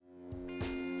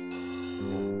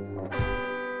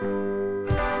All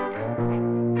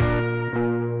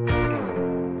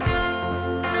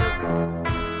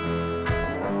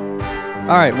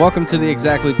right, welcome to the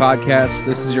Exactly Podcast.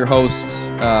 This is your host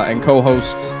and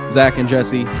co-host, Zach and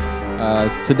Jesse.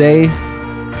 Today,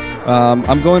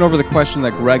 I'm going over the question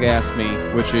that Greg asked me,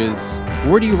 which is,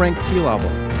 where do you rank Teal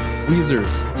album?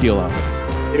 Weezer's Teal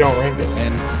album. You don't rank it.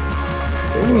 And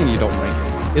what do you mean you don't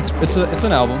rank it? It's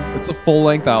an album. It's a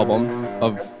full-length album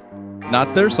of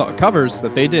not their covers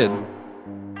that they did,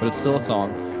 but it's still a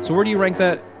song. So where do you rank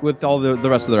that with all the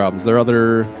rest of their albums? Their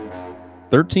other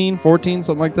 13, 14,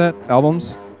 something like that,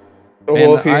 albums?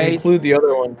 Well, if you include the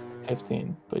other one,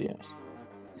 15, but yes.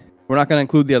 We're not going to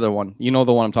include the other one. You know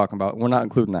the one I'm talking about. We're not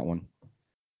including that one.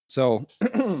 So,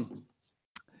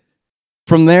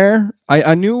 from there,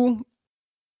 I knew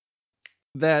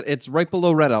that it's right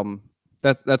below Red Album.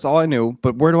 That's all I knew.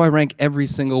 But where do I rank every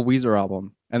single Weezer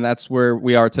album? And that's where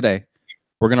we are today.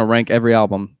 We're going to rank every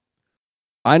album.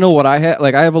 I know what I have.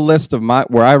 Like, I have a list of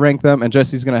where I rank them, and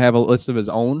Jesse's going to have a list of his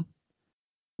own.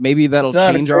 Maybe that'll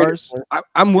change ours.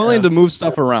 I'm willing to move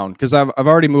stuff around because I've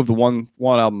already moved one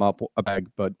album up a bag,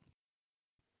 but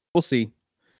we'll see.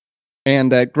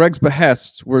 And at Greg's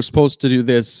behest, we're supposed to do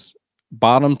this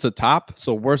bottom to top,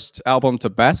 so worst album to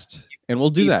best, and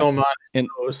we'll do that.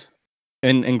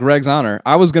 In Greg's honor,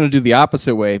 I was going to do the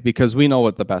opposite way because we know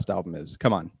what the best album is.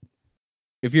 Come on,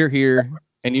 if you're here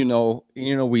and you know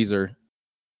Weezer,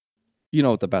 you know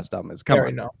what the best album is. Come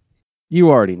on, you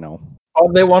already know. Oh,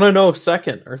 they want to know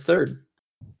second or third.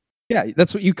 Yeah,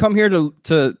 that's what you come here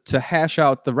to hash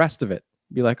out the rest of it.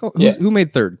 Be like, oh, who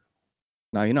made third?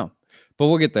 Now you know. But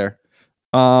we'll get there.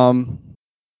 So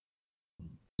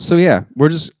yeah,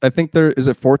 I think is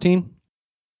it 14?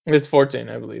 It's 14,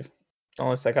 I believe.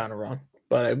 Unless I got it wrong.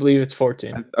 But I believe it's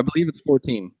 14. I believe it's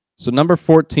 14. So number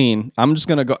 14, I'm just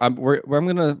gonna go. We're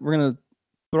gonna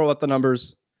throw out the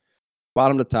numbers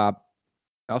bottom to top.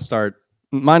 I'll start.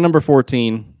 My number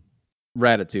 14.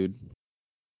 Raditude.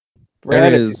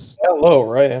 That is hello,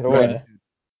 right away.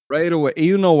 Right away.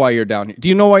 You know why you're down here. Do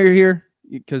you know why you're here?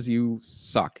 Because you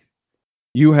suck.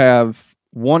 You have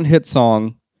one hit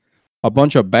song, a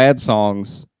bunch of bad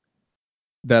songs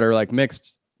that are like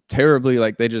mixed terribly,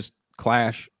 like they just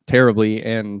clash terribly.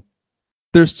 And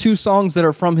there's two songs that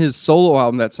are from his solo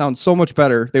album that sound so much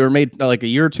better. They were made like a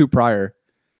year or two prior,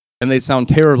 and they sound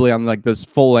terribly on like this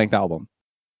full length album.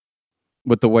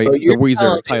 With the way the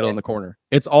Weezer title in the corner,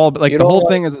 it's all like the whole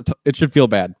thing is. It should feel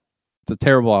bad. It's a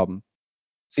terrible album.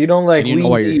 So you don't like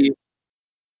Wheezy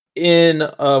in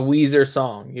a Weezer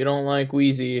song. You don't like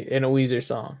Wheezy in a Weezer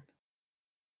song.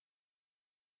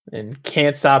 And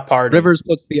Can't Stop Partying. Rivers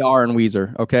puts the R in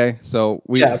Weezer. Okay, so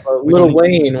but Lil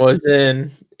Wayne was in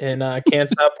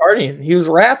Can't Stop Partying. He was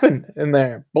rapping in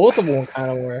there. Both of them kind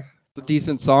of were. It's a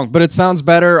decent song, but it sounds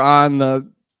better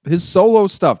on his solo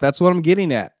stuff. That's what I'm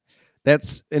getting at.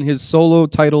 That's in his solo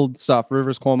titled stuff,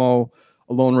 Rivers Cuomo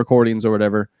alone recordings or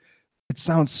whatever. It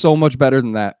sounds so much better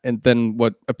than that, and than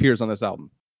what appears on this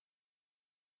album.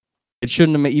 It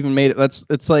shouldn't have even made it.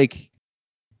 It's like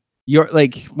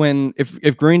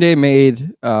if Green Day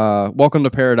made Welcome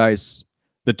to Paradise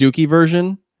the Dookie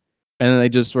version, and then they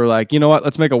just were like, you know what,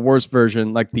 let's make a worse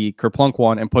version like the Kerplunk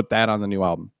one and put that on the new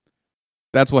album.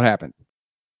 That's what happened.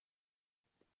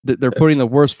 They're putting the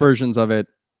worst versions of it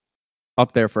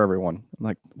up there for everyone. I'm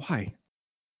like, why?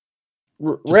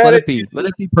 Let it be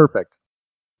perfect.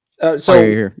 So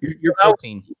you're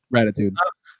 14. Raditude.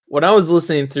 When I was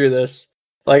listening through this,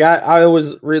 like I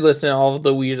was re-listening to all of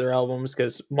the Weezer albums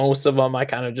because most of them I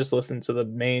kind of just listened to the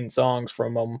main songs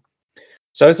from them.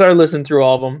 So I started listening through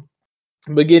all of them,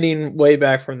 beginning way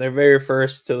back from their very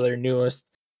first to their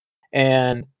newest.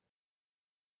 And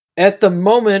at the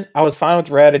moment, I was fine with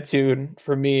Raditude.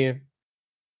 For me,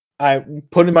 I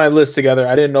putting my list together.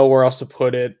 I didn't know where else to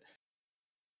put it.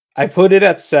 I put it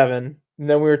at 7. And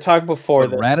then we were talking before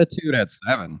that. Raditude at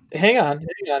 7. Hang on.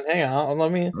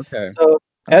 Let me. Okay. So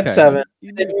at 7,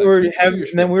 and then we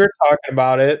were talking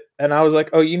about it, and I was like,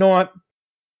 oh, you know what?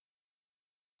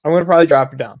 I'm gonna probably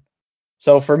drop it down.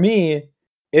 So for me,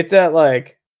 it's at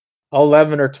like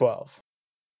 11 or 12.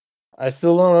 I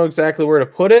still don't know exactly where to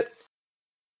put it.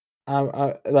 I'm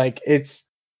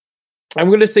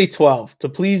going to say 12. To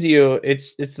please you,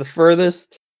 it's the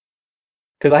furthest,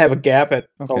 because I have a gap at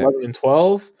 11 and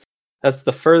 12. That's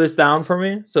the furthest down for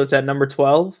me, so it's at number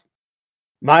 12.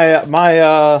 My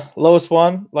lowest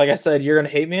one, like I said, you're going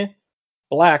to hate me.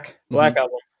 Black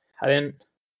album.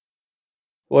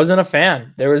 Wasn't a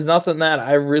fan. There was nothing that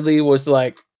I really was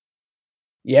like,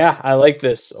 yeah, I like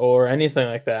this, or anything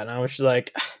like that. And I was just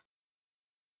like,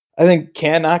 I think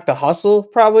Can't Knock the Hustle,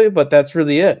 probably, but that's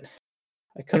really it.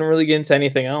 I couldn't really get into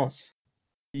anything else.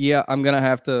 Yeah, I'm gonna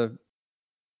have to.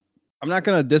 I'm not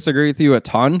gonna disagree with you a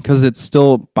ton because it's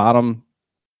still bottom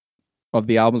of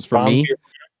the albums for Bottom me. tier.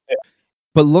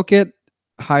 But look at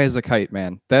 "High as a Kite,"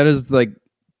 man. That is like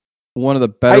one of the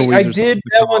better I Weezer songs did to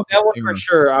that come one. out That this one for era.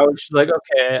 sure. I was just like,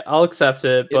 okay, I'll accept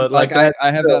it. But like I that's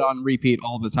have that still, on repeat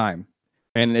all the time,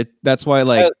 and that's why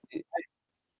like that-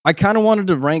 I kind of wanted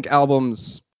to rank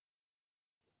albums,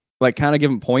 like kind of give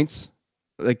them points,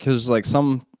 like because like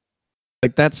some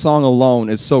like that song alone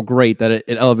is so great that it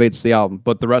elevates the album,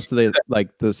 but the rest of the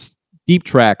like the deep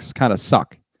tracks kind of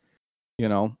suck, you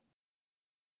know.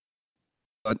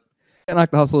 But Can't Knock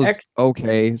the Hustle is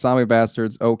okay. Zombie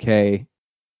Bastards okay.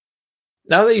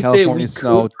 now that you say it, we California could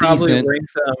Snow probably decent. rank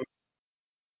them.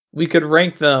 We could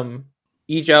rank them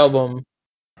each album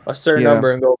a certain Yeah,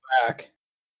 number and go back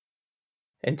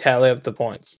and tally up the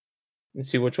points and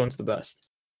see which one's the best.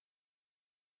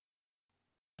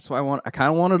 that's why I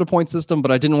kind of wanted a point system, but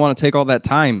I didn't want to take all that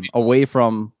time away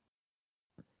from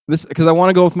this because I want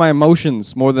to go with my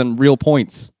emotions more than real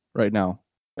points right now.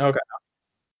 Okay.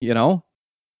 You know?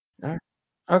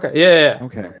 Okay. Yeah.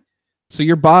 Okay. So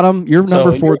your bottom, you're So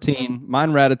number 14.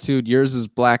 Mine Ratitude. Yours is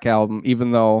Black Album, even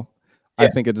though I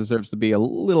Yeah. think it deserves to be a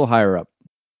little higher up.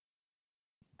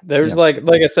 There's Yeah.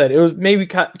 like I said, it was maybe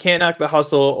Can't Knock the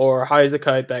Hustle or High as a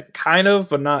Kite that kind of,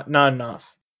 but not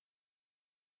enough.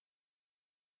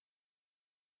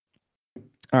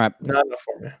 All right. Not enough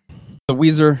for me. The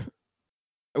Weezer.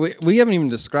 We haven't even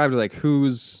described like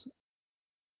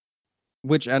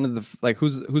which end of the like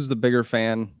who's the bigger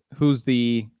fan, who's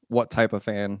the what type of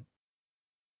fan.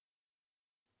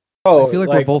 Oh, I feel like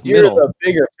like we're both you're middle. the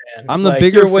bigger fan. I'm the Like,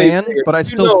 bigger you're way fan, bigger. but I You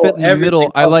still know fit in the everything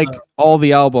middle. I about like them. all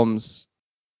the albums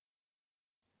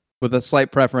with a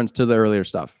slight preference to the earlier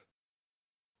stuff.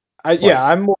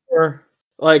 I'm more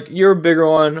like you're a bigger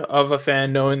one of a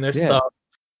fan knowing their Yeah. stuff.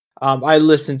 I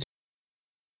listen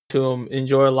to them,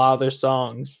 enjoy a lot of their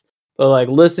songs, but like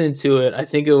listening to it, I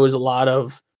think it was a lot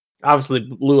of obviously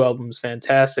Blue Album's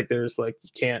fantastic. There's like you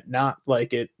can't not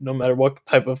like it no matter what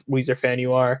type of Weezer fan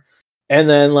you are. And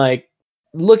then like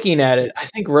looking at it, I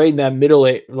think right in that middle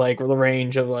like the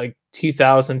range of like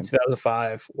 2000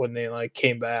 2005 when they like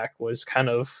came back was kind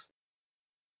of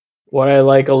what I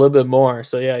like a little bit more.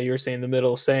 So yeah, you were saying the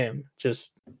middle, same.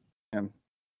 Just Yeah.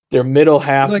 their middle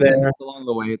half like there. along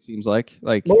the way, it seems like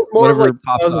More whatever like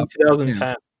pops 2000, up.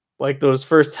 2010. Like those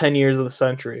first 10 years of the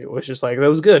century was just like that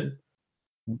was good.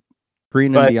 Green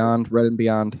and But Beyond, Red and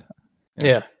Beyond.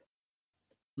 yeah.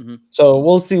 Mhm. So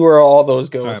we'll see where all those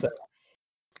go All with right. it.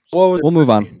 What was We'll move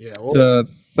on 13? Yeah, to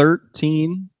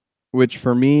 13, which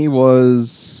for me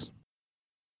was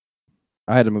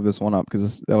I had to move this one up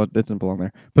because it didn't belong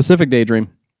there. Pacific Daydream.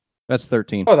 That's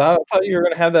 13. I thought you were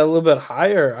gonna have that a little bit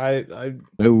higher. I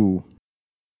No.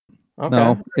 okay.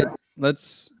 No.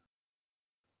 Let's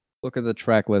look at the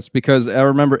track list because I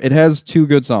remember it has two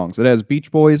good songs. It has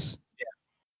Beach Boys. Yeah.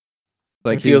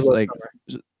 Like It feels these like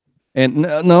like and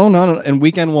no, and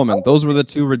Weekend Woman. Those were the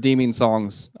two redeeming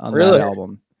songs on Really? that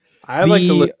album. I like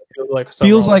to listen to like summer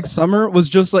Feels all Like the Summer was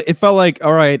just like it felt like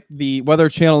all right, the Weather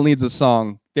Channel needs a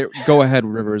song. Go ahead,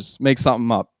 Rivers, make something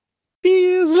up.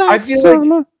 Feels like feel like-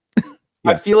 summer.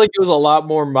 I feel like it was a lot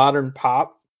more modern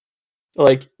pop.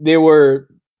 Like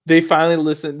they finally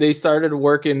listened. They started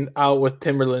working out with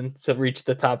Timberland to reach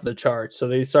the top of the chart. So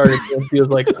they started doing feels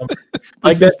like something.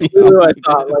 Like This is that's the what I album.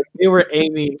 thought. Like they were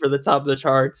aiming for the top of the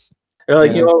charts. They're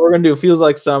like, Yeah. you know what, we're gonna do feels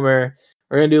like summer.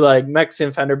 We're gonna do like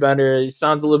Mexican Fender Bender. It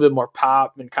sounds a little bit more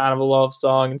pop and kind of a love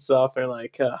song and stuff. And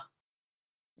like,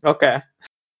 okay.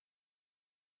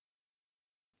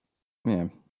 Yeah.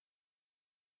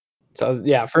 So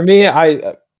yeah, for me,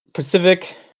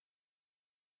 Pacific.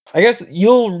 I guess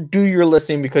you'll do your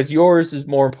listening because yours is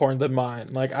more important than mine.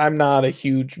 Like I'm not a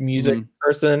huge music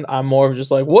person. I'm more of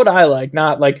just like what I like,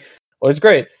 not like it's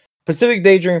great. Pacific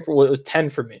Daydream was 10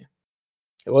 for me.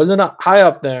 It wasn't high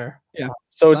up there. Yeah.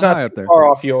 So it's Not not high too up there. far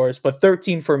off yours, but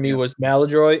 13 for me Yeah. was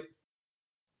Maladroit.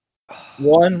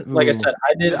 One, like I Ooh. said,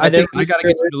 I think I gotta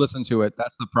get you to listen to it.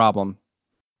 That's the problem.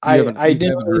 I You haven't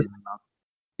didn't heard it enough.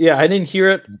 Yeah, I didn't hear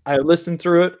it. I listened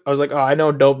through it. I was like, oh, I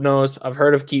know Dope Nose. I've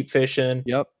heard of Keep Fishing.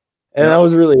 Yep. And Yep. that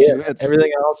was really Two it. hits.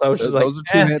 Everything else, I was just like, Those are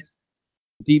two hits.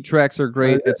 Deep tracks are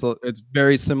great. That's It's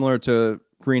very similar to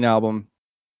Green Album.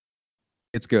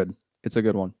 It's good. It's a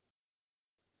good one.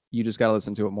 You just gotta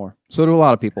listen to it more. So do a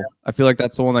lot of people. I feel like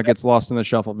that's the one that gets lost in the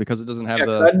shuffle because it doesn't have Yeah,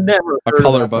 'cause I never a heard of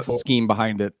color that before. scheme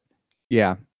behind it.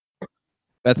 Yeah.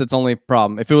 That's its only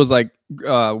problem. If it was like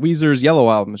Weezer's Yellow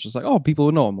Album, it's just like, oh, people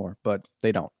would know it more, but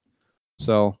they don't.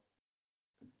 So,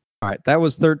 all right, that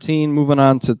was 13. Moving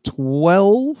on to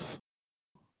 12.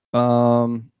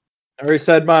 I already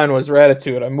said mine was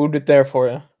Ratatouille. I moved it there for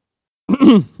you.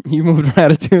 You moved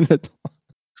Ratatouille to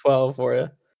 12 for you.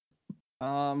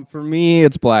 For me,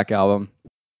 it's Black Album.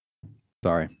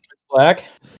 Sorry. Black?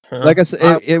 Like I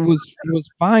said, it was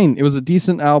fine. It was a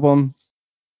decent album.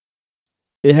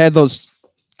 It had those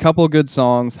couple good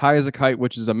songs, High as a Kite,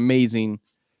 which is amazing,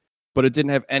 but it didn't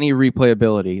have any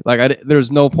replayability. Like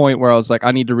there's no point where I was like,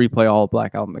 I need to replay all of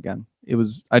Black Album again.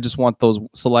 I just want those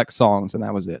select songs, and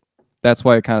that was it. That's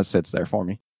why it kind of sits there for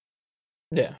me.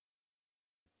 Yeah.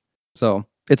 So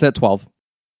it's at 12.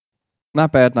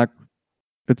 Not bad.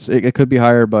 It could be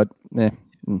higher, but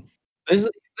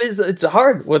It's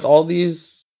hard with all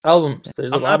these albums.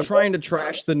 I'm not trying to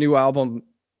trash the new album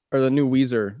or the new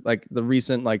Weezer, like the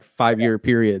recent 5-year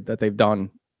period that they've done.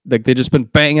 Like they've just been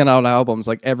banging out albums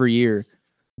like every year,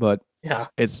 but yeah,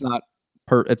 it's not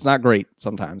great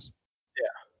sometimes. Yeah.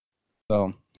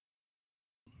 So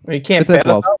you can't bat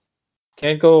 12.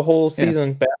 Can't go a whole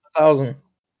season bat 1,000.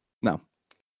 No.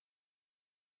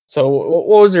 So what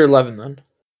was your 11 then?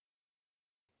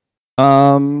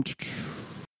 I'm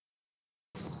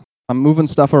moving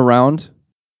stuff around,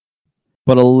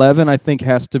 but 11 I think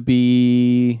has to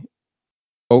be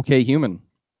OK Human.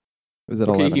 Is it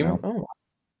OK 11 Human? Now? Oh.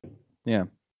 Yeah.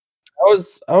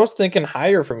 I was thinking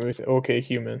higher for me with OK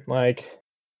Human. Like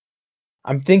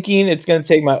I'm thinking it's gonna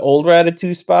take my old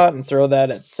Ratatouille spot and throw that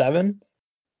at 7.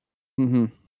 Mm-hmm.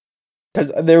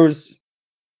 Because there was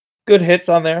good hits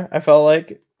on there. I felt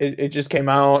like it just came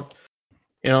out.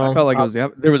 You know, I felt like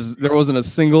there wasn't a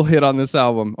single hit on this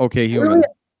album. OK Human. Really?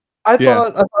 I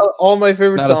thought all my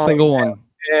favorite songs. Not a single one.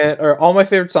 Or all my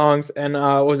favorite songs, and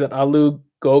was it Alu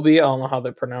Gobi? I don't know how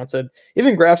they pronounce it.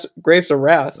 Even Grapes of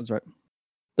Wrath. That's right.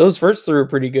 Those first 3 were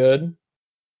pretty good.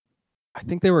 I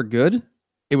think they were good.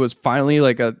 It was finally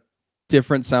like a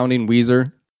different sounding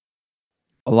Weezer.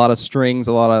 A lot of strings,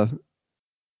 a lot of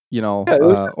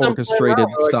orchestrated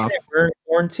stuff.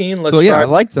 Quarantine. I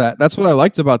liked that. That's what I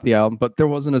liked about the album, but there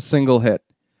wasn't a single hit.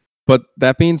 But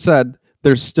that being said,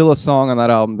 there's still a song on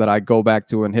that album that I go back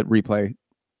to and hit replay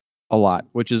a lot,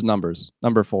 which is Numbers,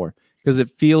 number 4, because it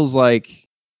feels like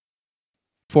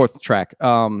 4th track.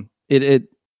 It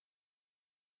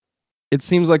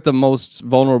seems like the most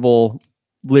vulnerable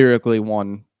lyrically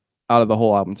one out of the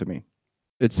whole album to me.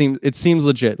 It seems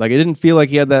legit. Like it didn't feel like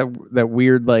he had that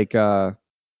weird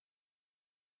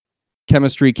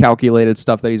chemistry calculated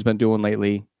stuff that he's been doing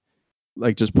lately,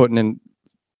 like just putting in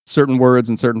certain words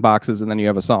in certain boxes and then you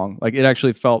have a song. Like it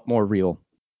actually felt more real.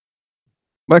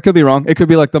 But I could be wrong. It could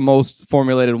be like the most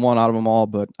formulated one out of them all,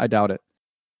 but I doubt it.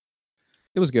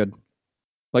 It was good.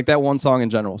 Like that one song in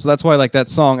general. So that's why like that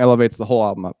song elevates the whole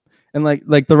album up. And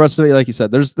like the rest of it, like you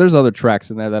said, there's other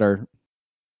tracks in there that are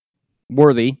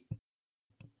worthy.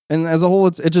 And as a whole,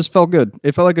 it just felt good.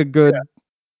 It felt like a good,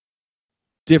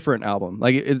 different album.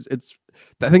 Like it's.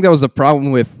 I think that was the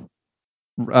problem with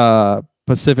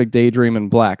Pacific Daydream and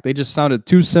Black. They just sounded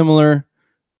too similar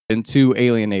and too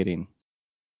alienating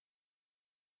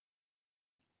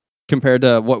compared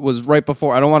to what was right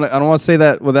before. I don't want to say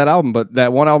that with that album, but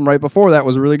that one album right before that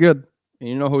was really good. And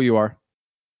you know who you are.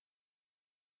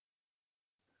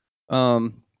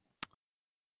 So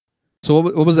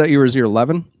what was that? Yours? Your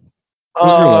 11?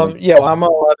 Yeah, I'm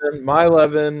 11. My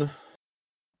 11.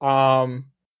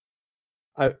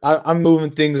 I'm moving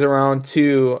things around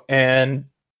too, and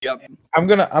I'm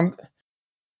gonna.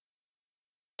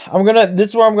 This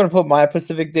is where I'm gonna put my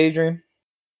Pacific Daydream.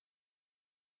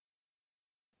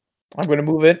 I'm gonna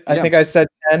move it. I think I said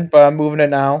 10, but I'm moving it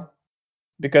now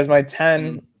because my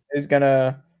 10 is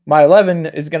gonna. My 11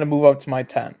 is gonna move up to my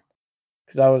 10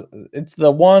 because it's the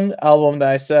one album that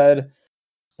I said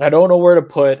I don't know where to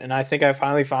put, and I think I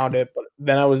finally found it. But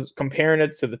then I was comparing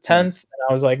it to the 10th, and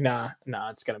I was like, nah,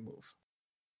 it's gonna move.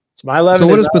 So my 11. So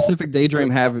what does Pacific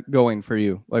Daydream have going for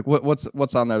you? Like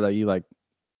what's on there that you like?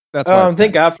 That's why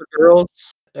Thank God for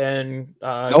Girls and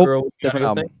Girl different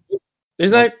album.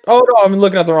 Isn't that? Oh no, I'm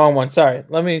looking at the wrong one. Sorry.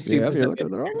 Let me see.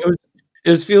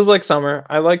 It feels like summer.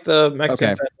 I like the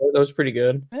Mexican Fender. That was pretty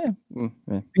good. Yeah.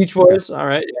 Beach Boys. All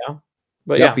right. Yeah.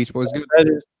 But Beach Boys good.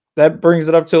 That brings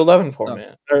it up to 11 for me.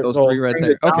 Those 3 right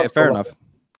there. Okay, fair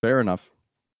enough.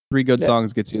 3 good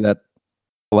songs gets you that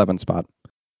 11 spot.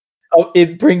 Oh,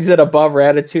 it brings it above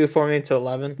Ratatouille for me to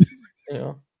 11.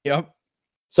 Yep.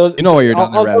 So you know what you're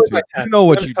doing. Ratatouille. You know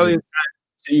what you do.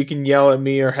 So you can yell at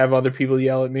me or have other people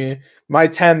yell at me. My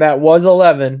 10 that was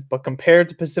 11, but compared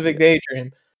to Pacific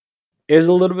Daydream, is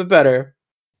a little bit better.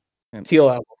 Teal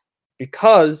album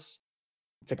because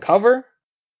it's a cover.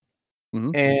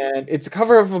 Mm-hmm. And it's a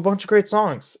cover of a bunch of great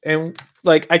songs. And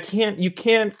like you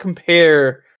can't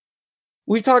compare.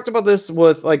 We've talked about this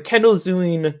with like Kendall's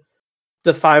doing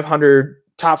the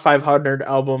top 500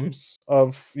 albums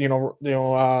of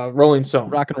Rolling Stone.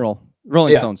 Rock and roll.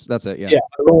 Rolling Stones. That's it. Yeah. Yeah,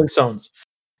 Rolling Stones.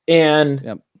 And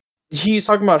Yep. he's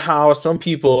talking about how some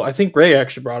people, I think Ray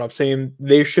actually brought up, saying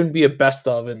there shouldn't be a best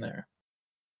of in there.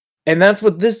 And that's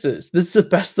what this is. This is the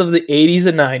best of the 80s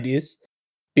and 90s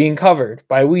being covered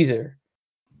by Weezer.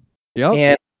 Yep.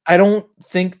 And I don't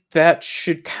think that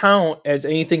should count as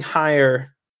anything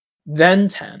higher than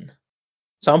 10.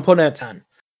 So I'm putting it at 10.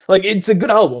 Like, it's a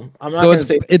good album. I'm not going to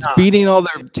say it's beating all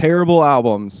their terrible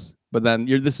albums, but then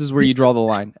this is where you draw the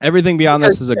line. Everything beyond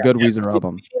this is a good Weezer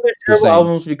album. Terrible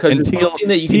albums because and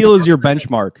Teal is your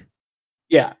benchmark.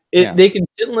 Yeah, they can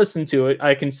sit and listen to it.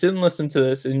 I can sit and listen to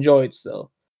this and enjoy it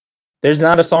still. There's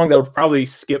not a song that would probably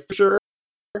skip for sure.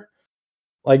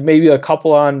 Like maybe a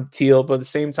couple on Teal, but at the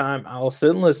same time, I'll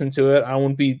sit and listen to it. I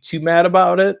won't be too mad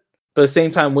about it. But at the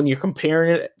same time, when you're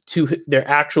comparing it to their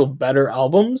actual better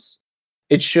albums,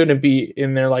 it shouldn't be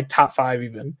in their like top 5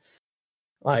 even.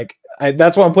 Like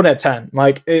that's why I'm putting it at 10.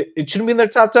 Like it shouldn't be in their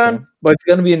top 10, but it's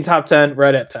gonna be in top 10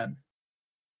 right at 10.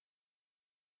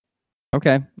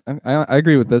 Okay, I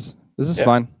agree with this. This is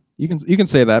fine. You can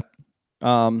say that.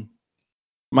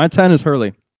 My 10 is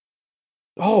Hurley.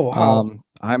 Oh wow.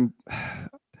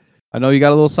 I know you got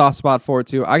a little soft spot for it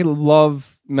too. I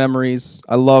love Memories.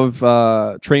 I love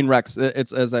Train Wrecks.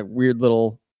 It's as that weird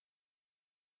little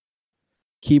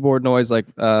keyboard noise, like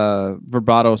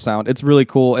vibrato sound. It's really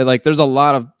cool. There's a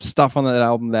lot of stuff on that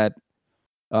album that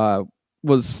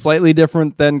was slightly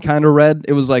different than kind of Red.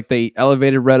 It was like they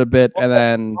elevated Red a bit, and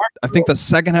then I think the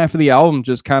second half of the album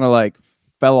just kind of like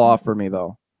fell off for me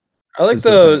though. I like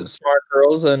the Smart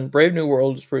Girls, and Brave New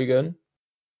World is pretty good.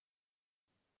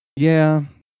 Yeah.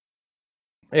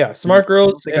 Yeah, Smart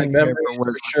Girls and Memories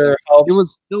for sure helps. It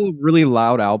was still a really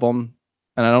loud album,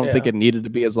 and I don't think it needed to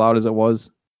be as loud as it was.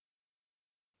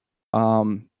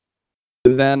 Then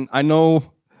I know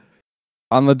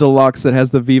on the deluxe it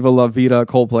has the Viva La Vida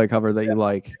Coldplay cover that you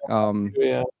like.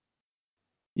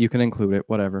 You can include it,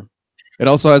 whatever. It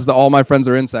also has the All My Friends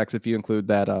Are Insects if you include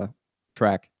that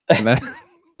track. And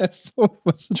that's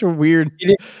such a weird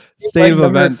state of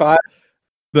events. 5.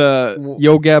 The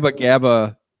Yo Gabba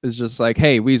Gabba is just like,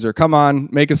 hey, Weezer, come on,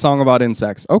 make a song about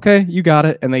insects. Okay, you got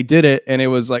it. And they did it, and it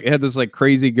was like, it had this like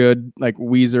crazy good like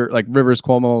Weezer, like Rivers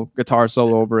Cuomo guitar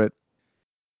solo over it.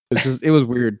 It was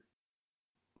weird.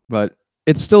 But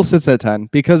it still sits at 10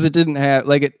 because it didn't have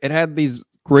it had these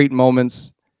great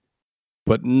moments,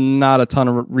 but not a ton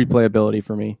of replayability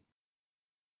for me.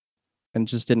 And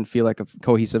just didn't feel like a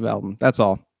cohesive album. That's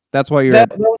all. That's why you're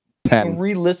at 10.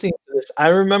 Re-listening to this, I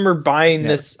remember buying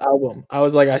this album. I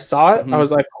was like, I saw it. I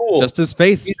was like, cool. Just his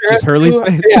face. Just Hurley's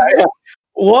face. Yeah.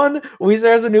 1,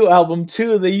 Weezer has a new album.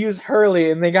 2, they use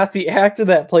Hurley, and they got the actor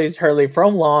that plays Hurley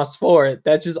from Lost for it.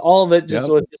 That just all of it just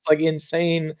was just like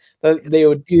insane that they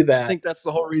would do that. I think that's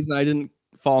the whole reason I didn't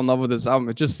fall in love with this album.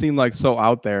 It just seemed like so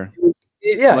out there.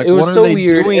 It was so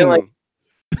weird. And like,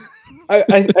 I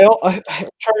try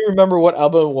to remember what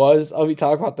album it was. I'll be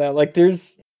talking about that. Like,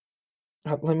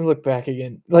 let me look back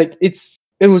again. Like, it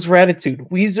was Raditude.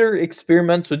 Weezer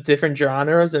experiments with different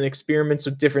genres and experiments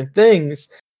with different things.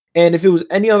 And if it was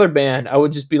any other band, I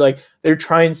would just be like, they're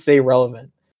trying to stay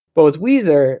relevant. But with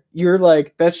Weezer, you're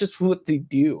like, that's just what they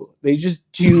do. They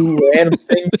just do random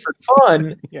things for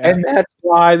fun. Yeah. And that's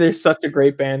why they're such a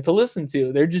great band to listen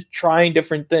to. They're just trying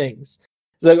different things.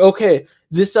 It's like, okay,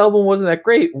 this album wasn't that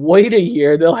great. Wait a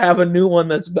year, they'll have a new one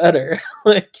that's better.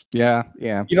 Yeah.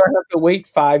 You don't have to wait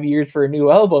 5 years for a new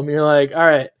album. You're like, all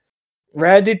right,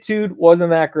 Raditude wasn't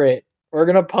that great. We're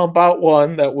gonna pump out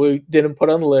one that we didn't put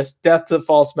on the list. Death to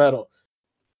False Metal.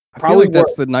 I feel like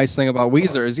that's the nice thing about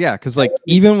Weezer is because like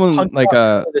even when like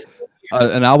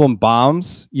an album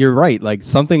bombs, you're right. Like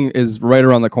something is right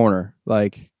around the corner.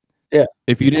 Like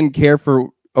if you didn't care for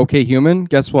OK Human,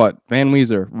 guess what? Van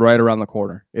Weezer right around the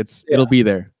corner. It'll be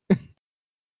there. And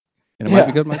it might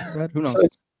be good, might be bad. Who knows?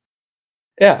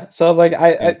 So like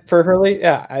I for Hurley,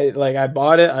 I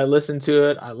bought it. I listened to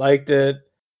it. I liked it.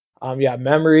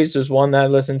 Memories is one that I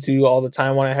listened to all the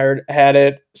time when I had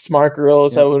it. Smart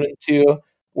Girls I went into.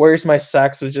 Where's My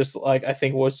Sex was just like, I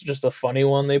think was just a funny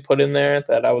one they put in there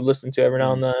that I would listen to every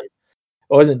now and then. It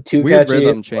wasn't too weird catchy.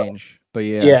 Rhythm change, but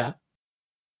yeah.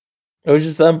 It was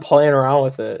just them playing around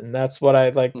with it, and that's what I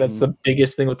like. That's the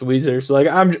biggest thing with the Weezer. So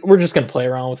like, we're just gonna play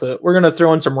around with it. We're gonna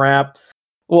throw in some rap.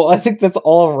 Well, I think that's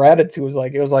all of Raditude was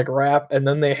like. It was like rap, and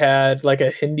then they had like a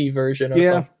Hindi version of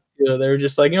something. They were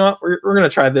just like, you know what, we're gonna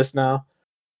try this now.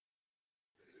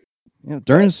 Yeah,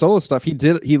 during his solo stuff,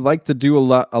 he liked to do a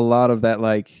lot of that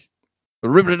like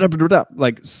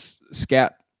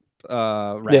scat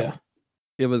rap. Yeah.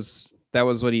 It was that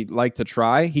was what he liked to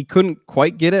try. He couldn't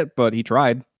quite get it, but he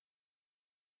tried.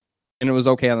 And it was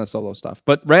okay on the solo stuff.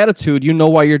 But Raditude, you know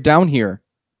why you're down here.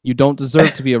 You don't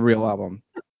deserve to be a real album.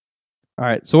 All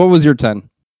right. So what was your 10?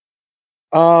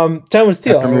 10 was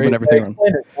Teal. After moving everything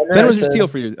around. 10 was just Teal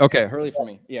for you. Okay, Hurley for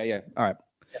me. Yeah. All right.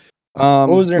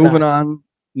 What was your moving 9? on.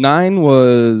 9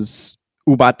 was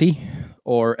Ubati,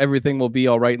 or Everything Will Be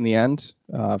All Right in the End,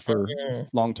 for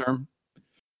long term.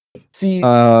 See,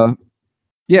 yeah.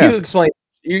 you explain.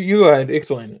 You go ahead,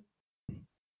 explain it.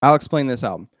 I'll explain this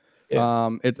album. Yeah.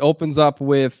 It opens up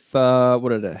with what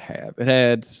did it have? It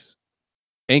had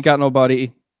Ain't Got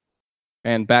Nobody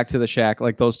and Back to the Shack,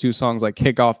 like those two songs like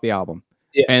kick off the album.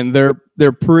 Yeah. And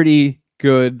they're pretty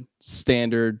good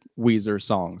standard Weezer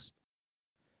songs.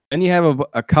 Then you have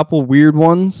a couple weird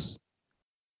ones.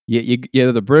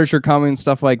 Yeah, the British are coming,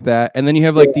 stuff like that. And then you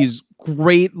have like these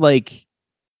great, like,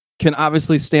 can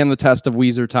obviously stand the test of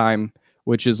Weezer time,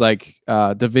 which is like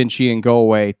Da Vinci and Go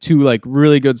Away. 2 like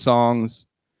really good songs.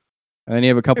 And then you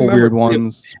have a couple weird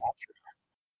ones.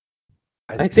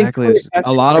 Exactly.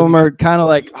 A lot of them are kind of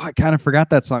like, I kind of forgot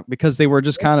that song because they were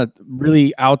just kind of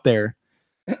really out there.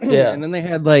 Yeah. And then they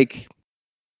had like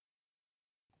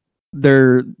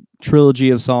their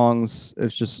trilogy of songs.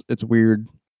 It's weird.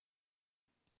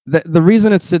 The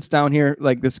reason it sits down here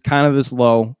like this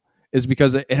low is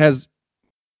because it has,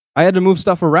 I had to move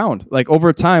stuff around like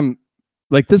over time.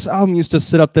 Like this album used to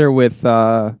sit up there with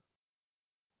White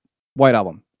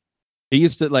Album. It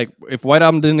used to, like, if White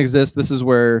Album didn't exist, this is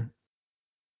where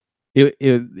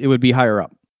it would be higher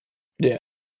up. Yeah.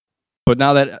 But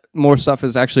now that more stuff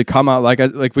has actually come out,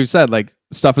 like we've said, like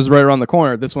stuff is right around the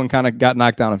corner. This one kind of got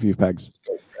knocked down a few pegs.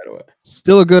 Right away.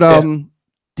 Still a good album,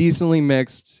 decently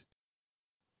mixed,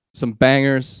 some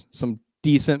bangers, some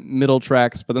decent middle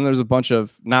tracks, but then there's a bunch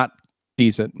of not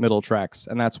decent middle tracks,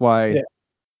 and that's why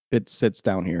it sits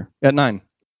down here at 9.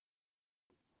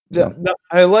 So. No,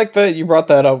 I like that you brought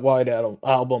that up, White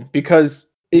Album,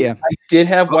 because I did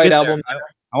have White Album.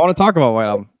 I want to talk about White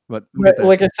Album, but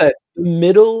like I said, the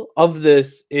middle of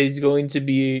this is going to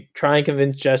be try and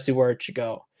convince Jesse where it should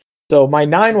go. So my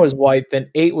 9 was White, then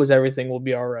 8 was Everything Will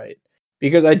Be All Right,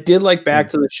 because I did like Back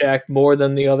to the Shack more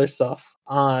than the other stuff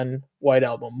on White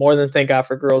Album, more than Thank God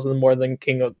for Girls, and more than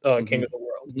King of the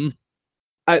World. Mm-hmm.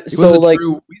 It was a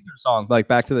true Weezer song, like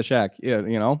Back to the Shack. Yeah,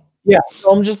 you know. Yeah, so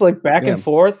I'm just like back and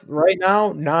forth right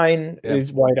now. 9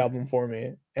 is White Album for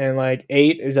me, and like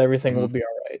 8 is Everything Will Be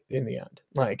All Right in the end.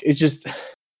 Like it's just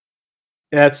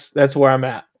that's where I'm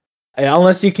at.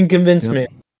 Unless you can convince me.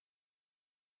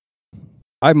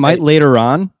 I might later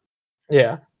on.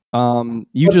 Yeah.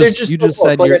 You just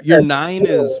said your 9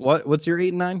 is what? What's your 8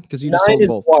 and 9? Because you just told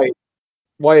both.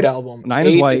 White Album. 9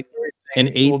 is White,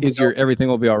 and 8 is your Everything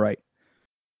Will Be All Right.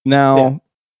 Now,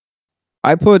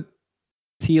 I put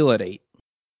Teal at 8.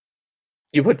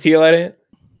 You put Teal at 8?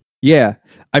 Yeah.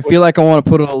 I feel like I want to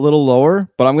put it a little lower,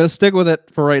 but I'm going to stick with it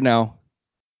for right now.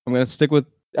 I'm going to stick with...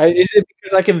 Is it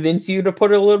because I convinced you to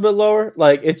put it a little bit lower?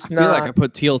 Like, it's not... I feel like I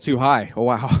put Teal too high. Oh,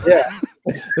 wow. Yeah.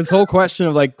 This whole question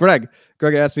of, like, Greg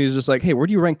asked me, he's just like, hey, where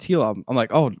do you rank Teal album? I'm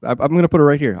like, oh, I'm going to put it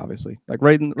right here, obviously. Like,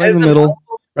 right in the middle.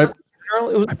 Right.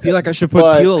 I feel like I should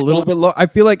put Teal a little bit low. I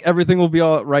feel like Everything Will Be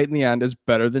All Right in the end is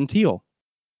better than Teal.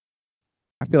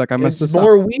 I feel like I messed this up.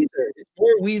 It's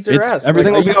more Weezer-esque.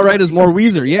 Everything Will Be All Right is more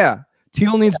Weezer, yeah.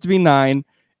 Teal needs to be 9,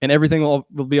 and Everything Will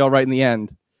Be All Right in the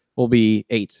end will be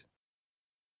 8.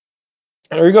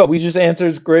 There we go. We just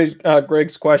answered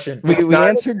Greg's question. We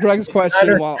answered Greg's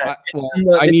question while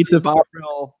I need to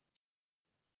fulfill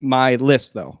my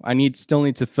list, though. I still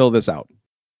need to fill this out.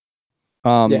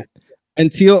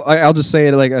 And Teal, I'll just say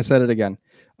it like I said it again.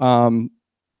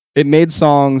 It made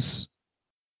songs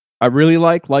I really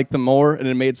like them more, and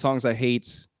it made songs I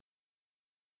hate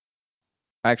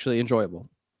actually enjoyable.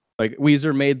 Like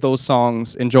Weezer made those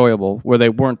songs enjoyable where they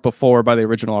weren't before by the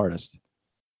original artist.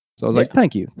 So I was like,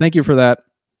 thank you for that.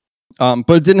 But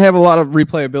it didn't have a lot of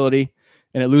replayability,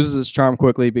 and it loses its charm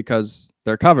quickly because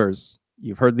they're covers.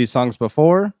 You've heard these songs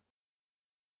before.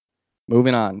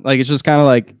 Moving on. Like it's just kind of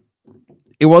like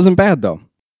it wasn't bad though.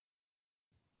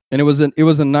 And it was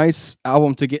a nice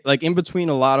album to get like in between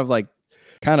a lot of like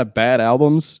kind of bad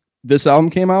albums. This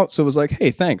album came out, so it was like, hey,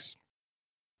 thanks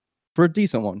for a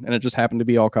decent one, and it just happened to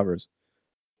be all covers.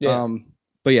 Yeah.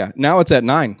 But yeah, now it's at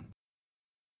 9.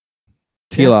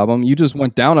 Teal album. You just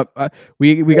went down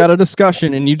we got a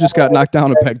discussion, and you just got knocked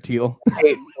down a peg, Teal.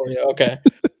 8 for you. Okay.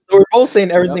 So we're both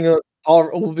saying Everything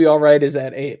will be all right is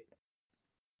at 8.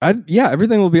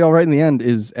 Everything Will Be All Right in the end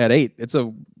is at 8. It's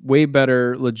a way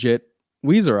better, legit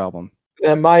Weezer album.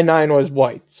 And my 9 was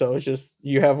White, so it's just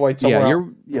you have White somewhere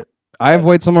else. I have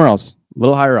White somewhere else, a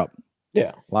little higher up.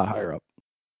 Yeah. A lot higher up.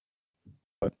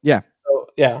 But yeah. So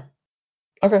yeah.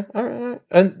 Okay. All right.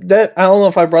 And that I don't know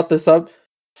if I brought this up.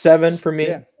 7 for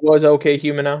me was OK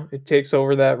Human now. It takes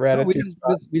over that No, we Raditude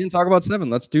spot. didn't talk about 7.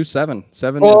 Let's do 7.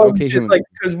 7 is Well, OK just Human. like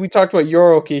because we talked about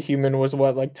your OK Human was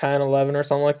what, like 10, 11 or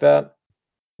something like that?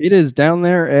 It is down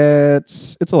there at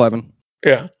it's 11.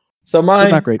 Yeah. So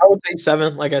mine, not great. I would say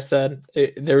 7. Like I said,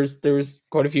 there's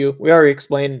quite a few. We already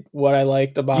explained what I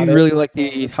liked about You it. really like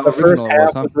how The first original it was,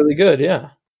 half huh? was really good. Yeah.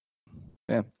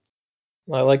 Yeah.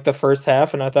 I liked the first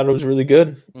half, and I thought it was really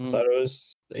good. Mhm. Thought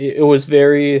it was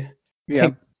very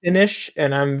Yeah. Pinkerton-ish,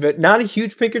 and I'm not a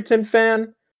huge Pinkerton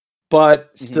fan,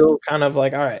 but still kind of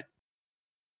like, all right.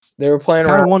 They were playing It's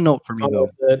kind around. of one note for me though.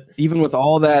 with it. Even with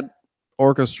all that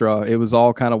orchestra, it was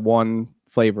all kind of one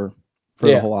flavor for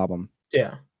the whole album.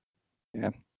 Yeah. Yeah.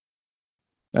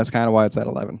 That's kind of why it's at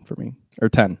 11 for me, or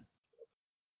 10.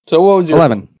 So what was your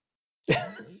 11?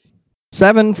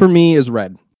 7 for me is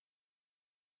Red.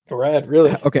 Red,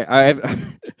 really? Okay,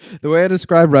 the way I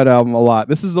describe Red Album a lot.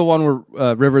 This is the one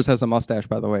where Rivers has a mustache,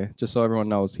 by the way, just so everyone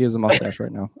knows. He has a mustache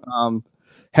right now.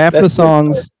 Half the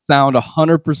songs sound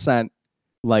 100%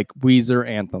 like Weezer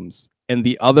anthems, and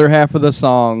the other half of the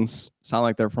songs sound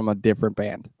like they're from a different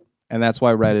band. And that's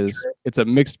why Red it's a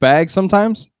mixed bag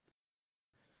sometimes.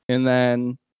 And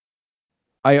then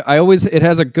I always, it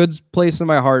has a good place in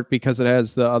my heart because it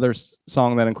has the other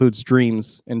song that includes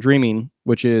Dreams and Dreaming,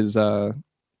 which is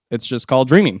it's just called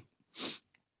Dreaming.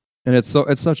 And it's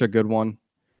such a good one.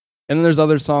 And then there's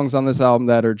other songs on this album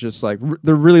that are just like,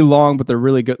 they're really long, but they're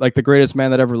really good. Like The Greatest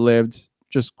Man That Ever Lived,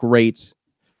 just great.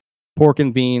 Pork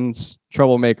and Beans,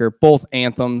 Troublemaker, both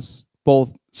anthems,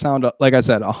 both sound, like I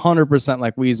said, 100%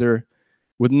 like Weezer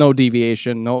with no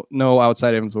deviation, no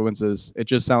outside influences. It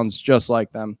just sounds just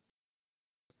like them.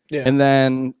 Yeah. And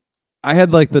then I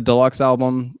had like the deluxe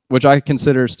album, which I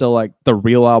consider still like the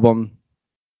real album.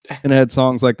 And it had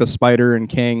songs like The Spider and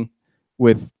King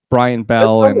with Brian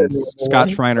Bell and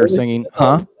Scott Schreiner singing.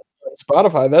 Huh?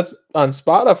 Spotify. That's on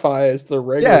Spotify. It's the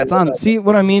regular. Yeah, it's on. See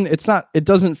what I mean? It's not. It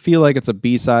doesn't feel like it's a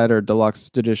B-side or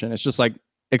deluxe edition. It's just like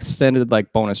extended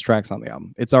like bonus tracks on the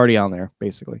album. It's already on there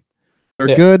basically.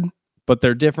 They're good, but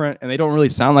they're different and they don't really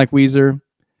sound like Weezer.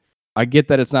 I get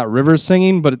that it's not Rivers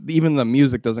singing, but even the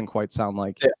music doesn't quite sound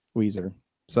like Weezer.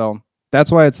 So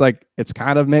that's why it's like it's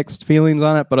kind of mixed feelings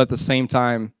on it, but at the same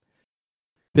time,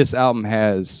 this album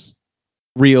has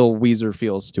real Weezer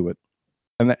feels to it,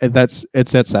 and it's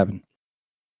at 7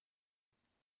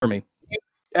 for me.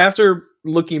 After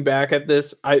looking back at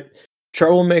this,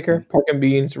 Troublemaker, Pork and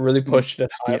Beans really pushed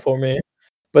it high for me,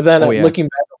 but then looking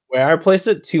back at where I placed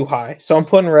it, too high. So I'm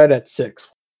putting Red at 6.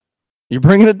 You're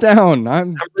bringing it down.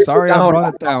 I'm sorry I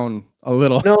brought it down a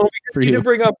little. No, for you to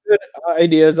bring up good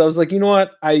ideas. I was like, you know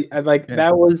what? I like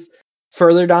that was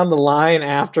further down the line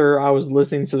after I was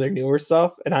listening to their newer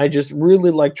stuff, and I just really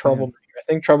like Troublemaker. I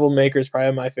think Troublemaker is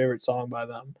probably my favorite song by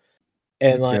them,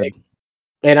 and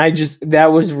and I just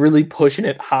that was really pushing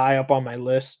it high up on my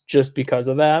list just because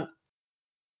of that.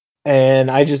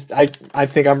 And I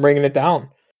think I'm bringing it down.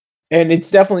 And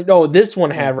it's definitely this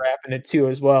one had rap in it too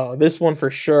as well. This one for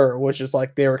sure was just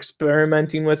like they were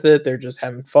experimenting with it. They're just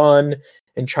having fun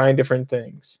and trying different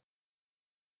things.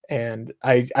 And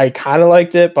I kind of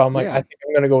liked it, but I'm like, I think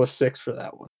I'm gonna go with 6 for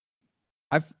that one.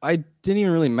 I didn't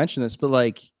even really mention this, but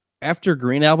like after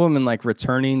Green Album and like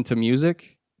returning to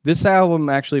music, this album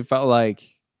actually felt like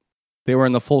they were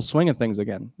in the full swing of things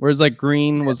again. Whereas like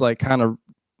Green was like kind of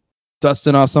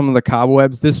dusting off some of the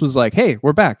cobwebs. This was like, hey,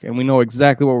 we're back and we know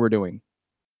exactly what we're doing.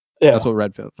 Yeah, that's what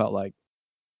Red felt like.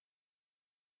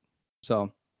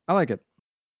 So I like it.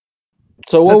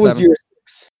 So what was your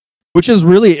 6? Which is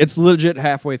really, it's legit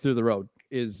halfway through the road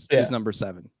is number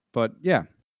 7. But yeah,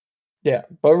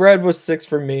 but Red was 6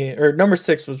 for me, or number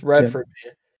 6 was Red for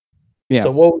me. Yeah. So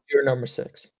what was your number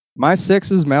 6? My 6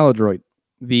 is Maladroit,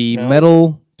 the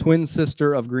metal twin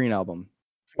sister of Green Album.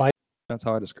 That's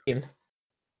how I describe it.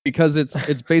 Because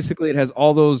it's basically, it has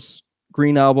all those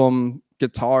Green Album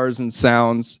guitars and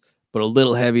sounds, but a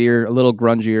little heavier, a little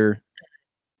grungier.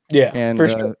 Yeah, and for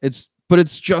sure. It's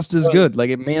just as good.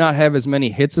 Like it may not have as many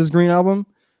hits as Green Album,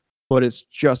 but it's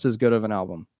just as good of an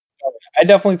album. I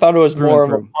definitely thought it was more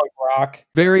of a punk rock.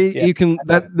 You can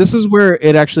this is where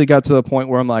it actually got to the point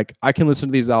where I'm like, I can listen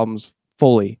to these albums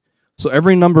fully. So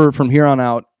every number from here on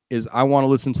out is I want to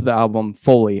listen to the album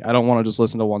fully. I don't want to just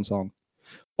listen to one song.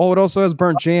 Oh, it also has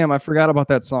Burnt Jam. I forgot about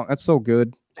that song. That's so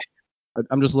good.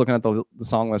 I'm just looking at the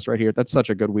song list right here. That's such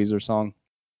a good Weezer song.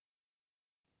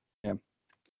 Yeah.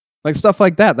 Like stuff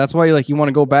like that. That's why you want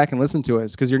to go back and listen to it.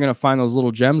 It's because you're going to find those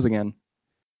little gems again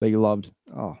that you loved.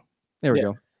 Oh, there we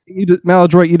go.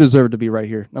 Maladroit, you deserve to be right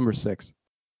here. Number 6.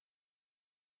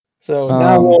 So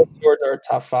now we'll towards our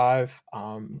top 5.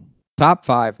 Top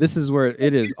 5. This is where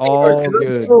it is all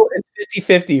good. It's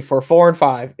 50-50 for 4 and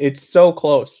 5. It's so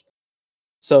close.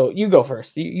 So you go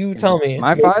first. You tell me.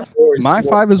 My 5? My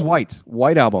 5 is White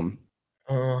Album.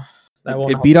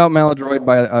 It beat out Maladroit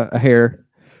by a hair.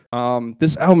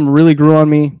 This album really grew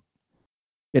on me.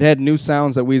 It had new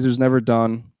sounds that Weezer's never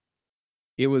done.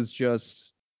 It was just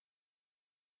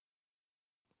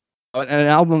an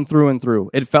album through and through.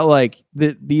 It felt like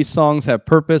these songs have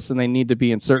purpose and they need to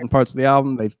be in certain parts of the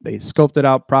album. They scoped it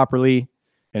out properly,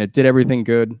 and it did everything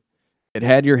good. It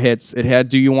had your hits. It had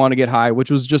 "Do You Want to Get High," which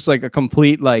was just like a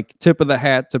complete like tip of the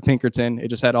hat to Pinkerton. It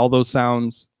just had all those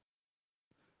sounds.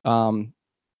 And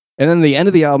then the end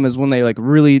of the album is when they like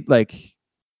really like,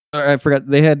 I forgot,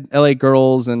 they had "L.A.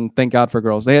 Girls" and "Thank God for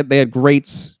Girls." They had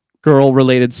great girl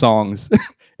related songs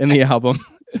in the album.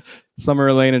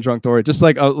 Summer Lane and Drunk Dory, just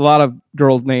like a lot of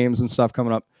girls' names and stuff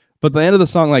coming up. But the end of the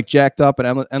song, like "Jacked Up"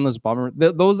 and "Endless Bummer,"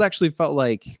 those actually felt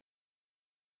like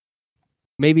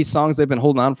maybe songs they've been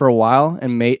holding on for a while,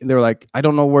 and they were like, I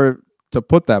don't know where to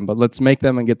put them, but let's make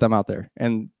them and get them out there.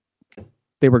 And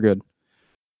they were good.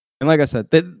 And like I said,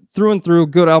 through and through,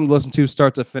 good album to listen to,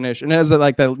 start to finish. And it has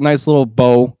like that nice little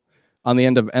bow on the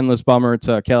end of "Endless Bummer"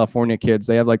 to "California Kids."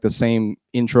 They have like the same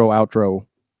intro outro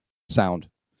sound.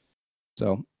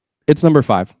 So it's number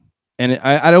 5. And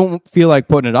I don't feel like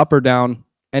putting it up or down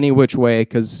any which way,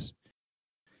 because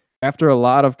after a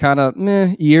lot of kind of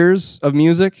years of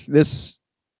music, this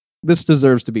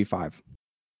deserves to be 5.